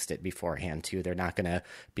you taste it beforehand too. They're not going to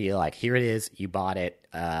be like, here it is, you bought it.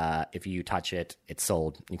 If you touch it, it's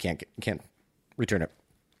sold. You can't return it.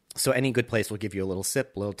 So any good place will give you a little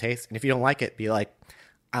sip, a little taste. And if you don't like it, be like,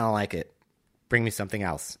 I don't like it. Bring me something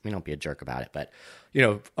else. I mean, don't be a jerk about it, but,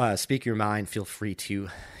 speak your mind. Feel free to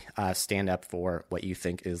stand up for what you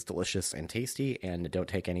think is delicious and tasty, and don't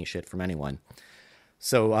take any shit from anyone.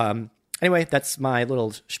 So anyway, that's my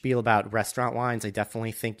little spiel about restaurant wines. I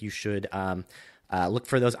definitely think you should look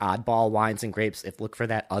for those oddball wines and grapes. Look for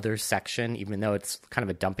that other section, even though it's kind of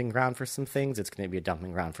a dumping ground for some things, it's going to be a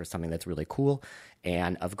dumping ground for something that's really cool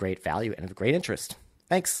and of great value and of great interest.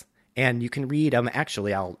 Thanks. And you can read,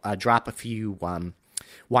 actually, I'll drop a few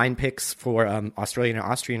wine picks for Australian and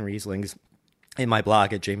Austrian Rieslings in my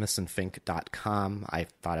blog at jamesonfink.com. I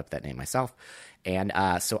thought up that name myself. And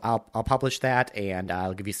so I'll publish that, and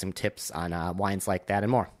I'll give you some tips on wines like that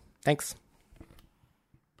and more. Thanks.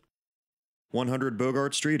 100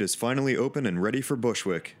 Bogart Street is finally open and ready for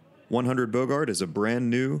Bushwick. 100 Bogart is a brand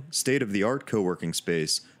new, state-of-the-art co-working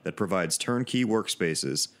space that provides turnkey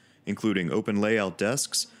workspaces, including open layout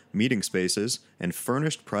desks, meeting spaces, and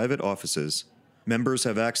furnished private offices. Members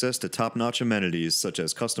have access to top-notch amenities such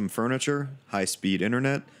as custom furniture, high-speed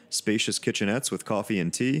internet, spacious kitchenettes with coffee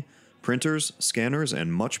and tea, printers, scanners,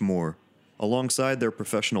 and much more. Alongside their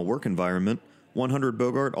professional work environment, 100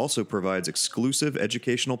 Bogart also provides exclusive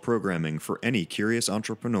educational programming for any curious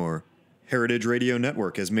entrepreneur. Heritage Radio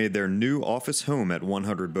Network has made their new office home at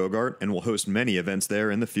 100 Bogart and will host many events there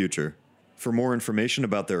in the future. For more information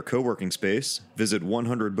about their co-working space, visit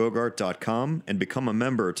 100bogart.com and become a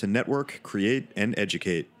member to network, create, and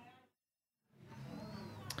educate.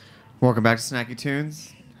 Welcome back to Snacky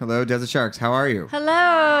Tunes. Hello, Desert Sharks. How are you?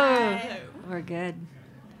 Hello. We're good.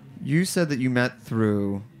 You said that you met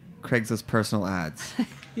through Craigslist personal ads,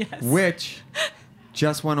 Yes. which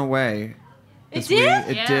just went away. It this did?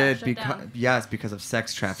 week. It Yeah, did shut because down. because of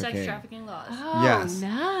sex trafficking. Sex trafficking laws. Oh, Yes.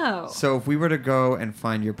 no. So if we were to go and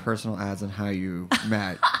find your personal ads on how you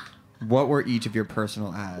met, what were each of your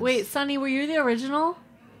personal ads? Wait, Sunny, were you the original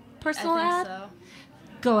personal I ad? think so.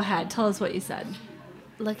 Go ahead. Tell us what you said.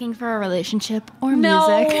 Looking for a relationship or No,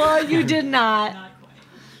 music? you did not.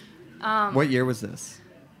 What year was this?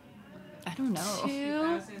 I don't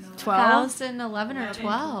know. 2011 or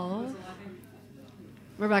 12.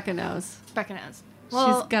 Rebecca knows. Rebecca knows. She's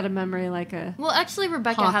Well, got a memory like a... well, actually,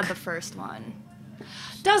 Rebecca Hawk. had the first one.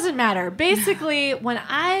 Doesn't matter. Basically, when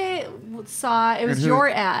I saw... It was And who- your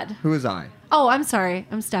ad. Who was I? Oh, I'm sorry.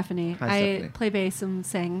 I'm Stephanie. Hi, I Stephanie. play bass and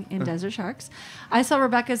sing in Desert Sharks. I saw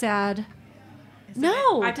Rebecca's ad.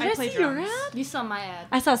 No, I did I play see your drums. ad? You saw my ad.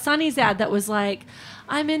 I saw Sunny's ad that was like,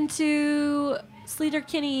 I'm into Sleater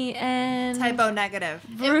Kinney and... Typo negative.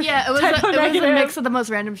 Yeah, it was, Typo it was a negative. mix of the most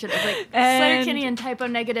random shit. It was like And- Slater Kinney and Typo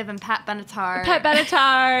Negative and Pat Benatar. Pat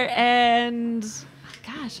Benatar and...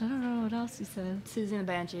 Gosh, I don't know what else you said. Susie and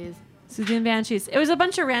the Banshees. Susie and Banshees. It was a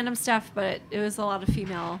bunch of random stuff, but it was a lot of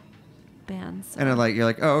female bands. so- And you're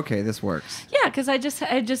like, oh, okay, this works. Yeah, because I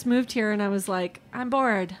just moved here and I was like, I'm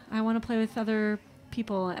bored. I want to play with other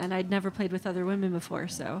people, and I'd never played with other women before,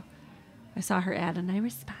 so I saw her ad and I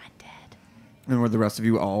responded. And were the rest of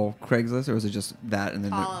you all Craigslist, or was it just that and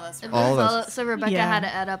then All of us. It All was of all- us. So Rebecca Yeah. had an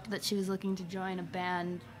ad up that she was looking to join a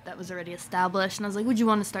band that was already established, and I was like, "Would you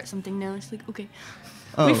want to start something new?" And she's like, "Okay."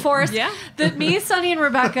 Oh, We forced Yeah. me, Sunny, and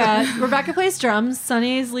Rebecca. Rebecca plays drums,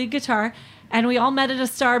 Sunny's lead guitar, and we all met at a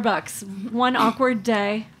Starbucks one awkward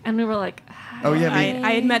day, and we were like, oh yeah.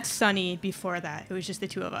 I had met Sunny before that. It was just the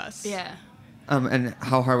two of us. Yeah. And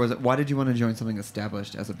how hard was it? Why did you want to join something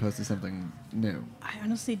established as opposed to something new? I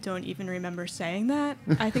honestly don't even remember saying that.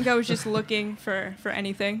 I think I was just looking for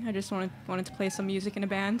anything. I just wanted to play some music in a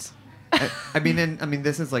band. I mean,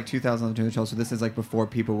 this is like 2012, so this is like before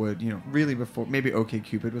people would, really before, maybe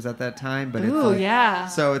OkCupid was at that time, but it's ooh, like, yeah.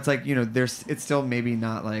 so it's like, it's still maybe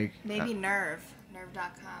not like, Maybe Nerve.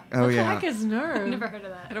 Nerve.com. oh What the yeah. heck is Nerve? Never heard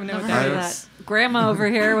of that. I don't know Never what heard that of is. that. Grandma over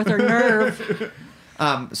here with her Nerve.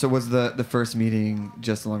 So was the first meeting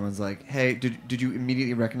just along ones like, hey, did you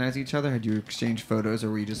immediately recognize each other? Had you exchanged photos, or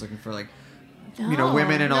were you just looking for like,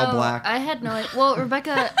 women in all No, black? I had no idea. Well,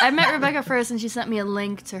 I met Rebecca first, and she sent me a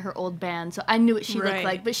link to her old band, so I knew what she looked Right.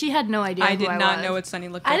 like, but she had no idea I who did I not was. know what Sunny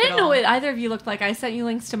looked like. I didn't at know all. what either of you looked like. I sent you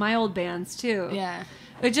links to my old bands too. Yeah.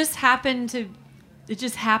 It just happened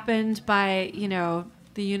by,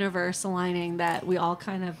 the universe aligning that we all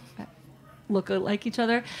kind of look like each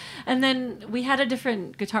other. And then we had a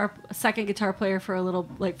different second guitar player for a little,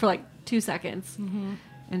 for 2 seconds. Mm-hmm.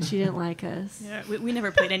 And she didn't like us. Yeah, we never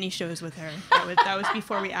played any shows with her. That was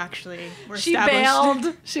before we actually were She established.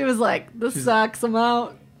 bailed. She was like, this sucks, I'm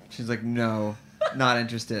out. She's like, no, not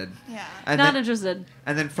interested. Yeah. And Not then, interested.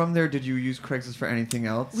 and then from there, did you use Craigslist for anything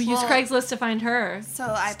else? We used Well- Craigslist to find her. So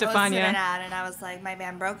I posted Stefania. an ad and I was like, my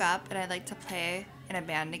band broke up and I'd like to play in a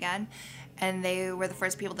band again. And they were the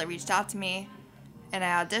first people that reached out to me. And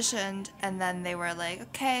I auditioned, and then they were like,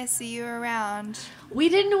 okay, see you around. We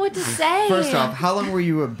didn't know what to say. First off, how long were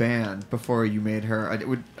you a band before you made her?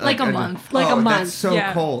 Like a month. Like a month, That's so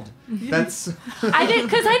yeah. cold. That's I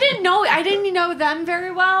didn't know them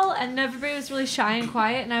very well, and everybody was really shy and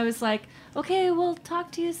quiet. And I was like, okay, we'll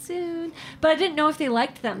talk to you soon. But I didn't know if they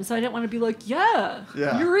liked them, so I didn't want to be like, yeah.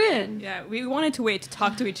 You're in. Yeah, we wanted to wait to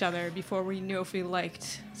talk to each other before we knew if we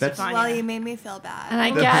liked That's- Stefania. Well, you made me feel bad. And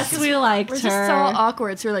I guess we liked We're her. just so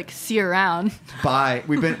awkward, so we're like, see you around. bye.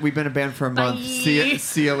 We've been a band for a month. See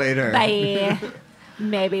you later. Bye.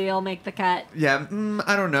 Maybe you'll make the cut. Yeah,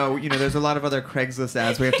 I don't know. There's a lot of other Craigslist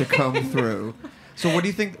ads we have to comb through. So what do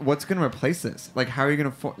you think? What's going to replace this? Like, how are you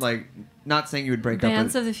going to not saying you would break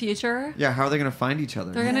Bands up. of the future. Yeah, how are they going to find each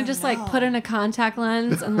other? They're gonna just like put in a contact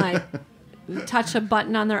lens and like touch a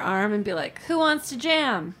button on their arm and be like, "Who wants to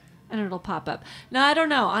jam?" And it'll pop up. No, I don't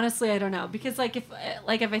know. Honestly, I don't know because if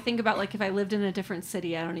I think about like if I lived in a different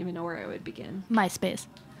city, I don't even know where I would begin. MySpace.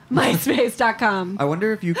 MySpace.com. I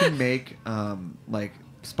wonder if you can make like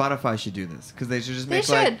Spotify should do this because they should just They make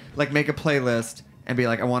should. like make a playlist and be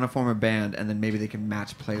like, I want to form a band, and then maybe they can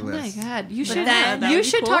match Oh my playlists. god, you But should then- you would be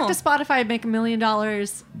should talk cool. to Spotify and make $1 million.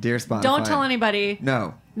 Dear Spotify, Don't tell anybody.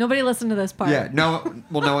 No. Nobody listen to this part. Yeah. No.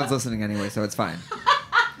 Well, no one's listening anyway, so it's fine.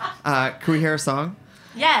 Can we hear a song?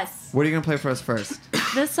 Yes. What are you gonna play for us first?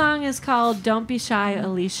 This song is called "Don't Be Shy,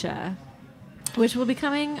 Alicia," which will be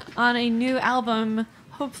coming on a new album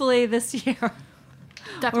hopefully this year.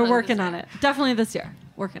 Definitely We're working this on it. Definitely this year.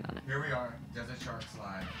 Working on it. Here we are, Desert Sharks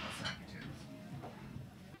Live on Snacky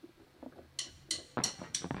Tunes.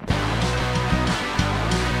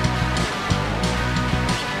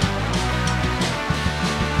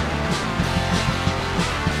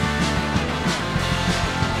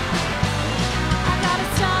 I gotta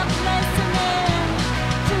stop listening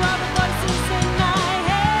to all the voices in my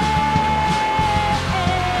head.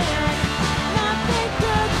 Nothing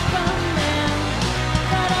good from them,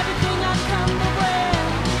 but everything I come up with,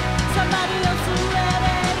 somebody else will let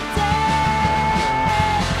it take.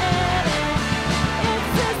 It's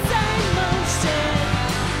the same old shit.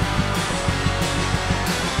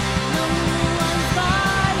 No one's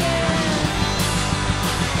buying.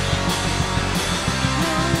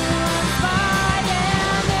 No one's buying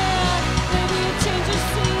it. Maybe you change your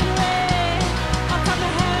scenery. I'll cut my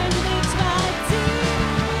hair and bleach my teeth.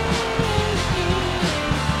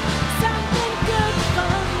 Something good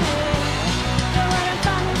for me. Know what I'm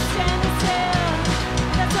finally standing still.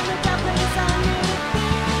 That's when the dark place on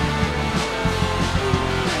repeat.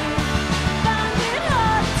 Find it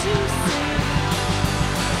hard to see.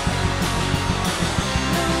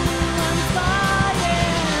 No one's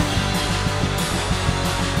buying.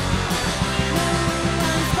 No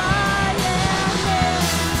one's buying it.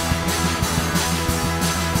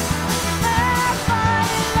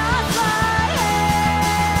 Everybody lost my head.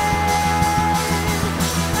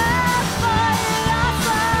 Everybody lost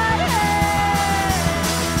my head.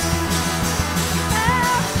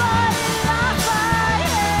 Everybody lost my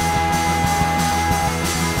head.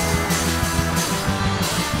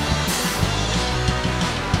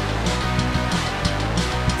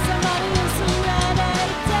 Somebody else will let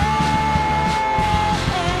it take.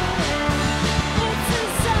 It's the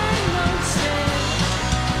same old shit.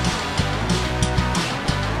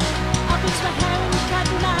 I'll bleach my hair and cut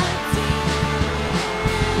my teeth.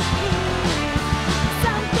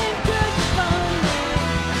 Something good for me.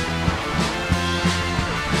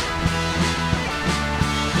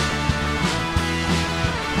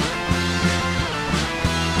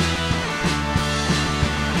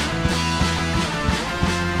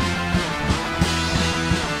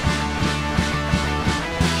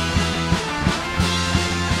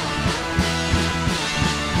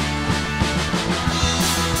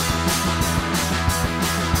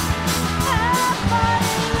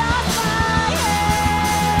 Everybody lost my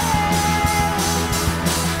head.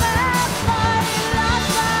 Everybody lost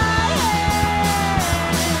my head.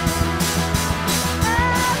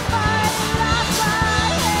 Everybody lost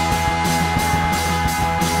my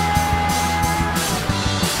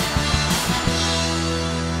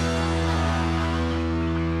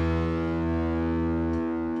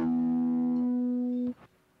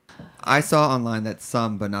I saw online that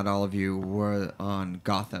some, but not all of you, were on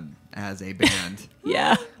Gotham as a band.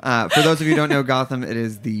 Yeah. For those of you who don't know Gotham, it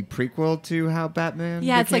is the prequel to how Batman.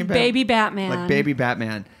 Yeah, it's like became Baby Batman. Like Baby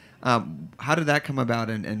Batman. How did that come about,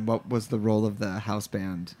 and what was the role of the house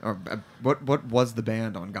band, or what was the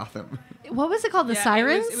band on Gotham? What was it called? The Yeah,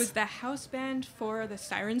 Sirens? It was the house band for the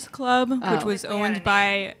Sirens Club, Oh. which was Like, we had a owned name.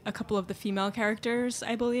 by a couple of the female characters,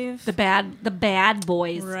 I believe. the bad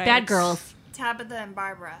boys. Right. Bad girls. Tabitha and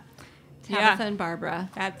Barbara. Tabitha and Barbara.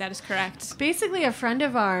 That is correct. Basically, a friend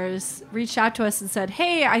of ours reached out to us and said,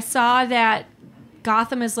 "Hey, I saw that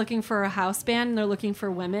Gotham is looking for a house band and they're looking for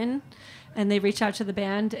women." And they reached out to the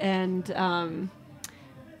band and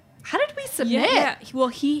how did we submit? Yeah. Well,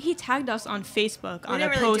 he tagged us on Facebook We on a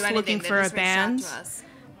didn't really do post anything. looking They for a just reached out band. to us.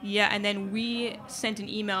 Yeah, and then we sent an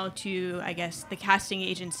email to, I guess, the casting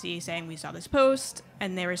agency saying we saw this post,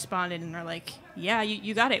 and they responded and they're like, "Yeah,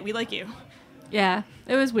 you got it. We like you." Yeah,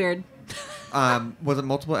 it was weird. Was it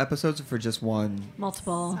multiple episodes or for just one?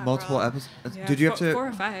 Multiple. Multiple episodes. Yeah, Did you have to? 4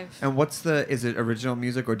 or 5. And is it original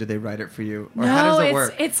music or did they write it for you? Or No, how does it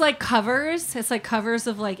work? it's like covers. It's like covers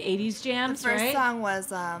of like 80s The jams, first right? song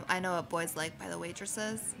was "I Know What Boys Like" by the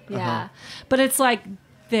Waitresses. Yeah. But it's like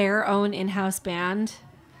their own in-house band.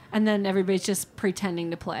 And then everybody's just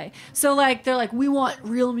pretending to play. So like they're like, we want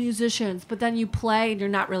real musicians, but then you play and you're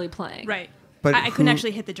not really playing. Right. But I couldn't who-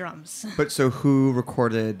 actually hit the drums. But so who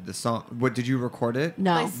recorded the song? What did you record it?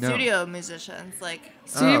 No. Like studio musicians, like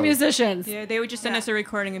Studio Oh. musicians. Yeah, they would just send Yeah. us a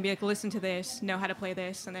recording and be like, listen to this, know how to play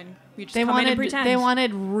this, and then we just They come in and wanted pretend. they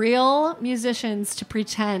wanted real musicians to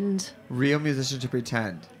pretend. Real musicians to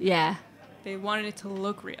pretend Yeah. They wanted it to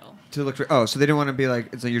look real. to look. So they didn't want to be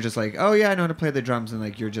like. So you're just like, oh yeah, I know how to play the drums, and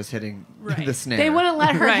like you're just hitting Right. the snare. They wouldn't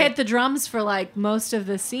let her Right. hit the drums for like most of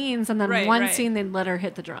the scenes, and then Right, one right. scene they'd let her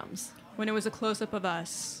hit the drums. When it was a close up of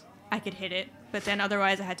us, I could hit it, but then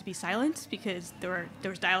otherwise I had to be silent because there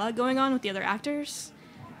was dialogue going on with the other actors.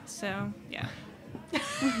 So yeah.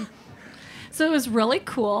 So it was really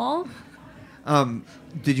cool.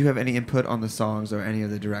 Did you have any input on the songs or any of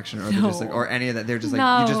the direction or just like, No. or any of that? They're just like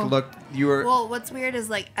you No. just looked. You were. Well, what's weird is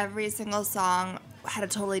like every single song had a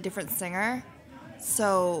totally different singer.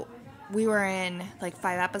 So we were in like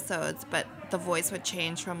 5 episodes, but the voice would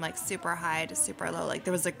change from like super high to super low. Like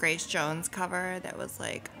there was a Grace Jones cover that was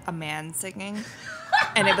like a man singing,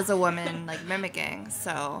 and it was a woman like mimicking.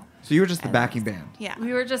 So you were just the backing band. yeah.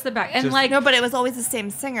 We were just the back, and Just- like No, but it was always the same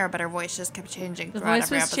singer, but her voice just kept changing the throughout voice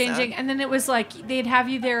every was episode. changing, and then it was like they'd have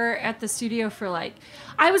you there at the studio for like.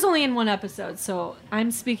 I was only in 1 episode, so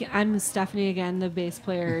I'm speaking. I'm Stephanie again, the bass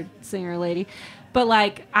player, singer lady. But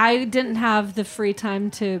like I didn't have the free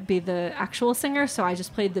time to be the actual singer, so I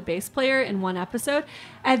just played the bass player in 1 episode,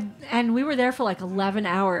 and we were there for like 11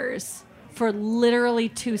 hours for literally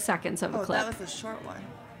 2 seconds of a Oh, clip. that was a short one.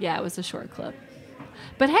 Yeah, it was a short clip.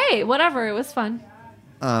 But hey, whatever, it was fun.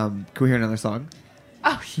 Can we hear another song?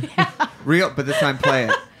 Oh yeah. Real, but this time play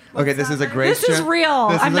it. Okay, this is a Grace. This is real.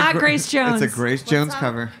 this I'm is a not Grace Jones. It's a Grace Jones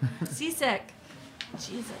cover. Seasick.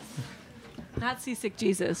 Jesus. Not seasick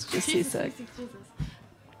Jesus, just seasick.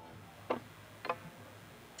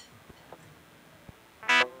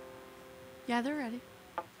 Yeah, they're ready.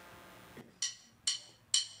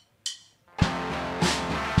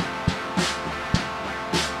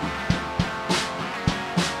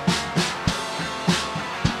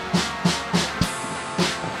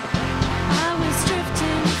 I was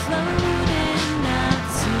drifting, floating out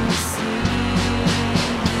to sea.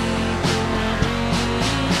 Could not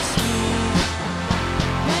reach you.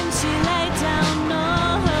 When she laid down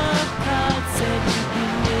all her cards, said you can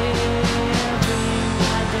live.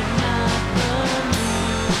 I did not believe.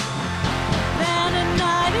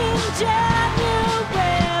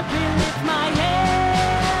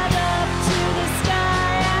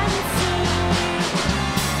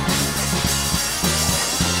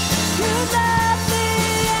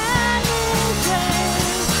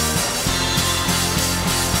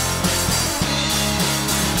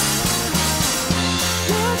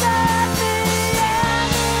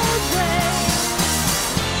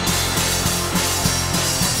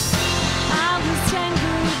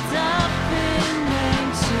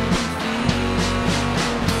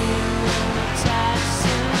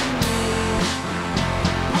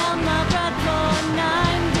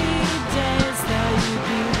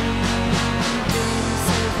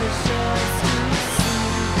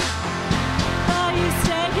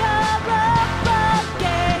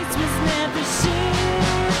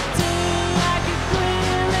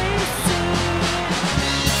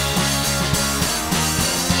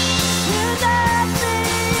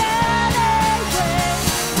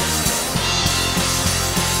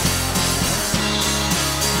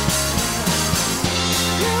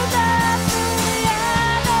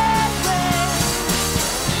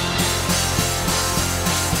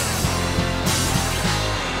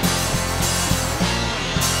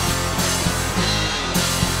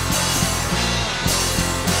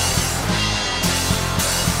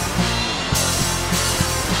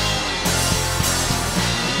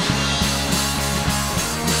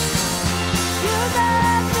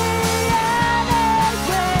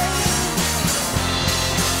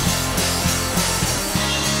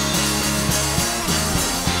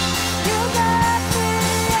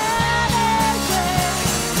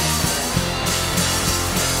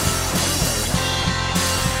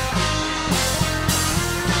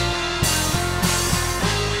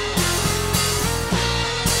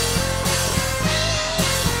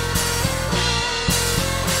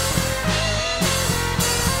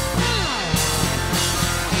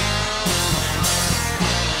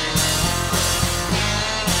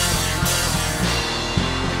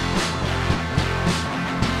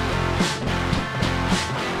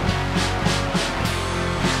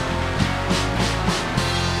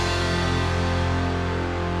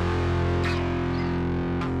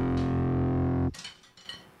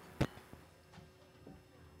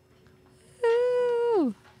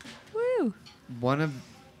 One of.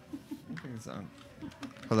 I think it's on.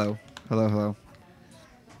 Hello. Hello. Hello.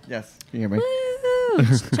 Yes. Can you hear me?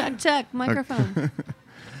 Woo! check microphone.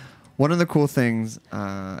 One of the cool things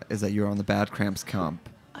is that you're on the Bad Cramps comp.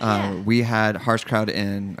 We had Harsh Crowd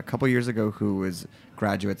in a couple years ago, who was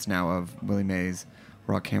graduates now of Willie Mays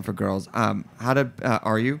Rock Camp for Girls.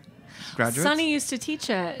 Are you graduates? Sunny used to teach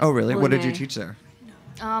it. Oh, really? What did you teach there?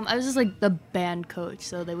 I was just like the band coach,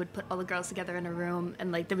 so they would put all the girls together in a room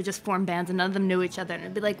and like they would just form bands and none of them knew each other and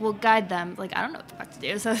it'd be like, we'll guide them. Like, I don't know what the fuck to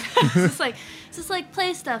do. So it's just like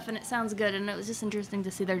play stuff and it sounds good, and it was just interesting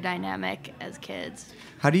to see their dynamic as kids.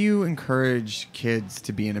 How do you encourage kids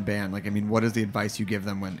to be in a band? Like, I mean, what is the advice you give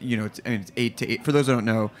them when, you know, it's 8 to 8. For those who don't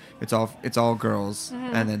know, it's all girls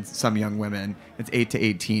and then some young women. It's 8 to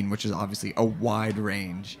 18, which is obviously a wide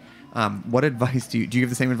range. What advice do you give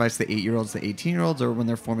the same advice to the 8-year-olds, the 18-year-olds, or when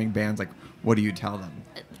they're forming bands? Like, what do you tell them?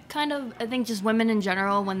 Kind of, I think just women in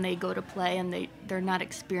general, when they go to play and they're not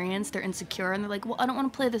experienced, they're insecure, and they're like, well, I don't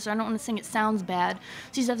want to play this, or I don't want to sing, it sounds bad. So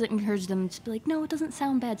you just have to encourage them to be like, no, it doesn't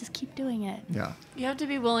sound bad, just keep doing it. Yeah. You have to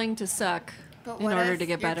be willing to suck But in what order if to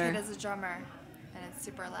get your better. kid is a drummer and it's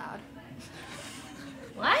super loud?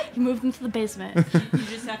 What? You moved into the basement. You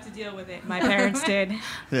just have to deal with it. My parents did.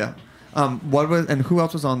 Yeah. Who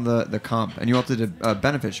else was on the comp? And you also did a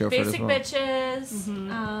benefit show for it as Basic well. Bitches.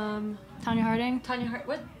 Tanya Harding. Tanya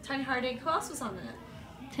Harding. Who else was on that?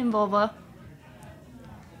 Tim Volva.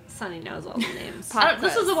 Sunny knows all the names.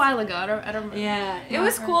 This was a while ago. I don't remember. Yeah, it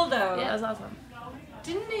was cool though. Yeah, it was awesome.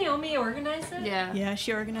 Didn't Naomi organize it? Yeah. Yeah,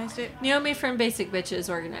 she organized it. Naomi from Basic Bitches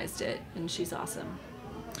organized it, and she's awesome.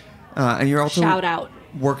 And you're also Shout out.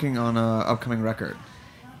 working on an upcoming record.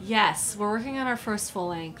 Yes, we're working on our first full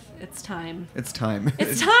length. It's time. It's time.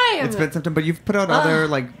 It's time! It's been some time, but you've put out other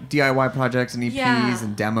like DIY projects and EPs Yeah.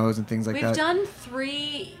 and demos and things like We've that. done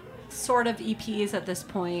 3 sort of EPs at this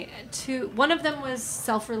point. One of them was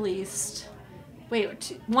self-released.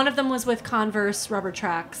 One of them was with Converse Rubber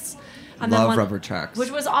Tracks. And Love Rubber Tracks. Which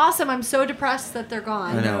was awesome. I'm so depressed that they're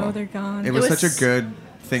gone. I know. Oh, they're gone. It was such a good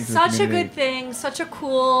thing for the Such a community. good thing, such a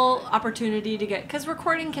cool opportunity to get, because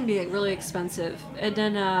recording can be really expensive. And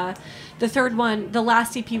then the third one, the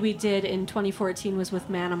last EP we did in 2014 was with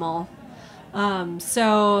Manimal.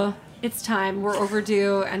 So it's time. We're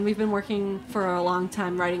overdue, and we've been working for a long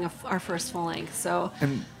time writing our first full length. So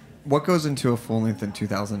And what goes into a full length in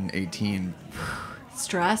 2018?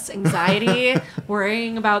 stress, anxiety,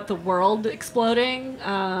 worrying about the world exploding.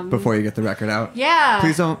 Before you get the record out? Yeah.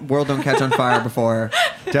 Please world don't catch on fire before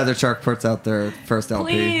Desert Shark puts out their first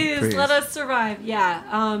LP. Please let us survive. Yeah.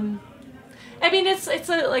 I mean, it's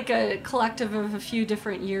a collective of a few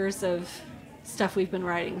different years of stuff we've been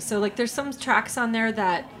writing. So like, there's some tracks on there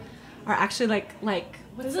that are actually like.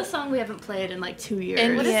 There's a song we haven't played in like 2 years.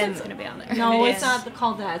 And what is and it? it's going to be on there. No, It it's is. not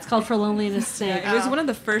called that. It's called For Lonely and a Snake. It was one of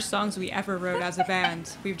the first songs we ever wrote as a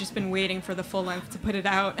band. We've just been waiting for the full length to put it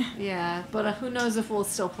out. Yeah, but who knows if we'll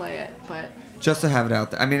still play it. But Just to have it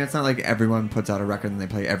out there. I mean, it's not like everyone puts out a record and they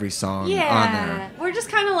play every song on there. we're just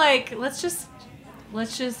kind of like, let's just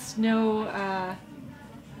no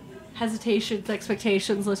hesitations,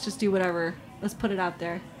 expectations. Let's just do whatever. Let's put it out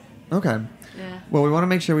there. Okay. Yeah. Well, we want to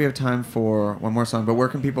make sure we have time for one more song, but where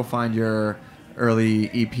can people find your early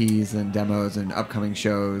EPs and demos and upcoming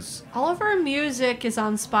shows? All of our music is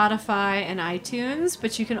on Spotify and iTunes,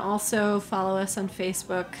 but you can also follow us on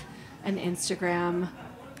Facebook and Instagram.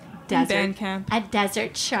 Bandcamp. At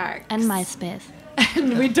Desert Shark. And MySpace.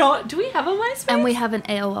 And do we have a MySpace? And we have an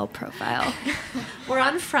AOL profile. We're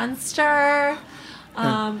on Friendster.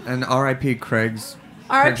 And R.I.P. Craig's.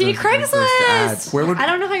 R.I.P. Craigslist ads. Craigslist. I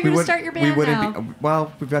don't know how you're going to start your band now.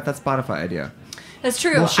 Well, we've got that Spotify idea. That's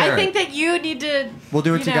true. We'll share I think it. that you need to. We'll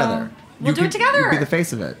do it together. We'll do it together. You be the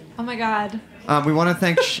face of it. Oh my God. We want to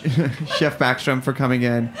thank Chef Backstrom for coming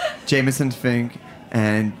in, Jameson Fink,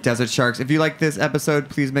 and Desert Sharks. If you like this episode,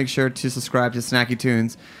 please make sure to subscribe to Snacky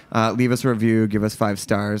Tunes. Leave us a review, give us 5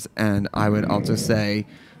 stars, and I would also say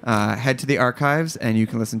head to the archives and you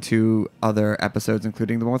can listen to other episodes,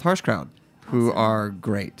 including the one with Harsh Crowd, who are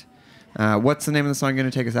great. What's the name of the song you're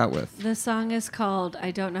going to take us out with? The song is called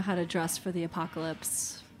I Don't Know How to Dress for the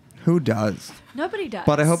Apocalypse. Who does? Nobody does.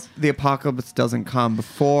 But I hope the apocalypse doesn't come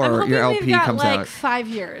before your LP we've got comes like out. 5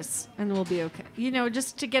 years and we'll be okay. You know,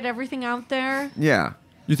 just to get everything out there. Yeah.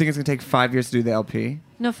 You think it's going to take 5 years to do the LP?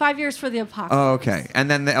 No, 5 years for the apocalypse. Oh, okay.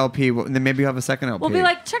 And then the LP, then maybe you have a second LP. We'll be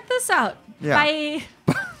like, check this out. Yeah. Bye.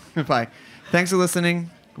 Bye. Thanks for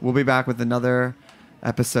listening. We'll be back with another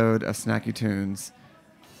episode of Snacky Tunes.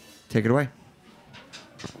 Take it away.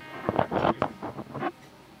 Which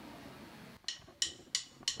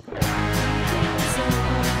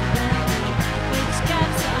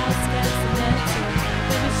gaps are scars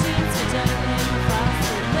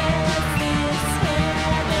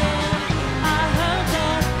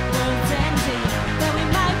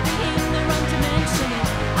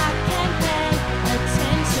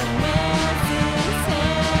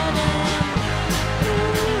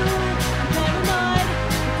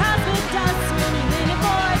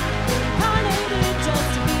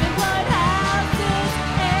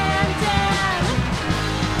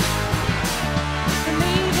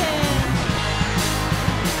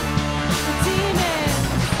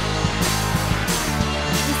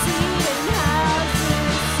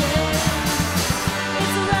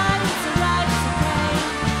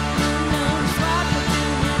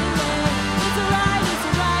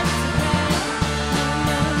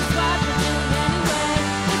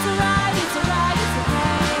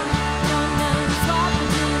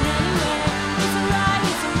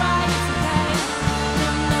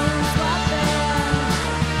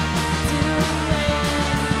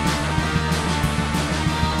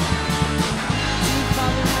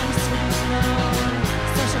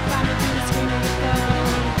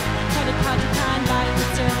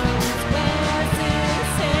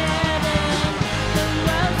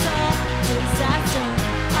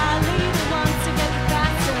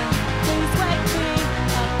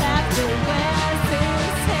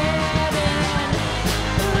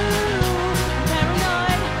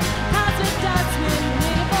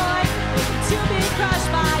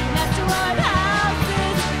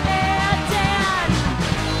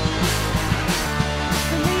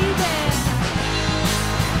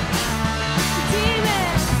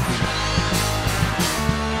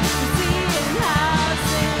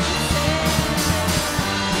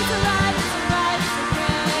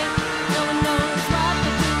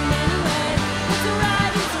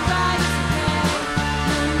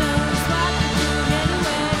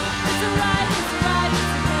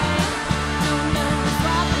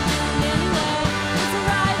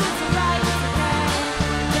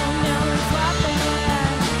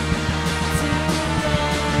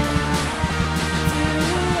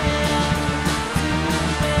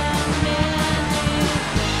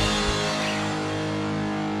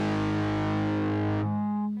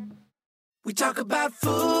We talk about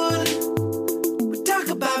food, we talk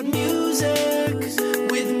about music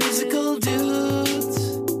with musical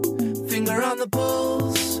dudes. Finger on the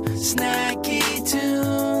pulse, snacky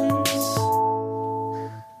tunes.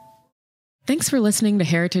 Thanks for listening to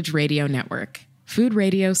Heritage Radio Network, food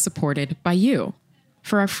radio supported by you.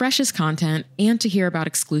 For our freshest content and to hear about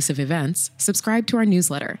exclusive events, subscribe to our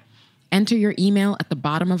newsletter. Enter your email at the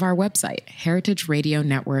bottom of our website,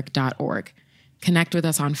 heritageradionetwork.org. Connect with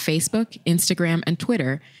us on Facebook, Instagram, and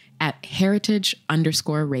Twitter at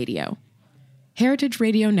heritage_radio. Heritage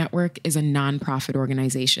Radio Network is a nonprofit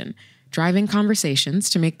organization driving conversations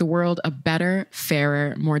to make the world a better,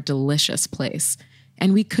 fairer, more delicious place.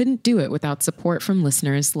 And we couldn't do it without support from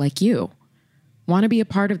listeners like you. Want to be a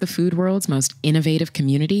part of the food world's most innovative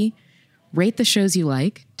community? Rate the shows you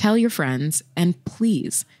like, tell your friends, and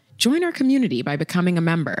please join our community by becoming a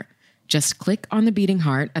member. Just click on the beating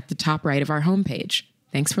heart at the top right of our homepage.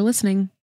 Thanks for listening.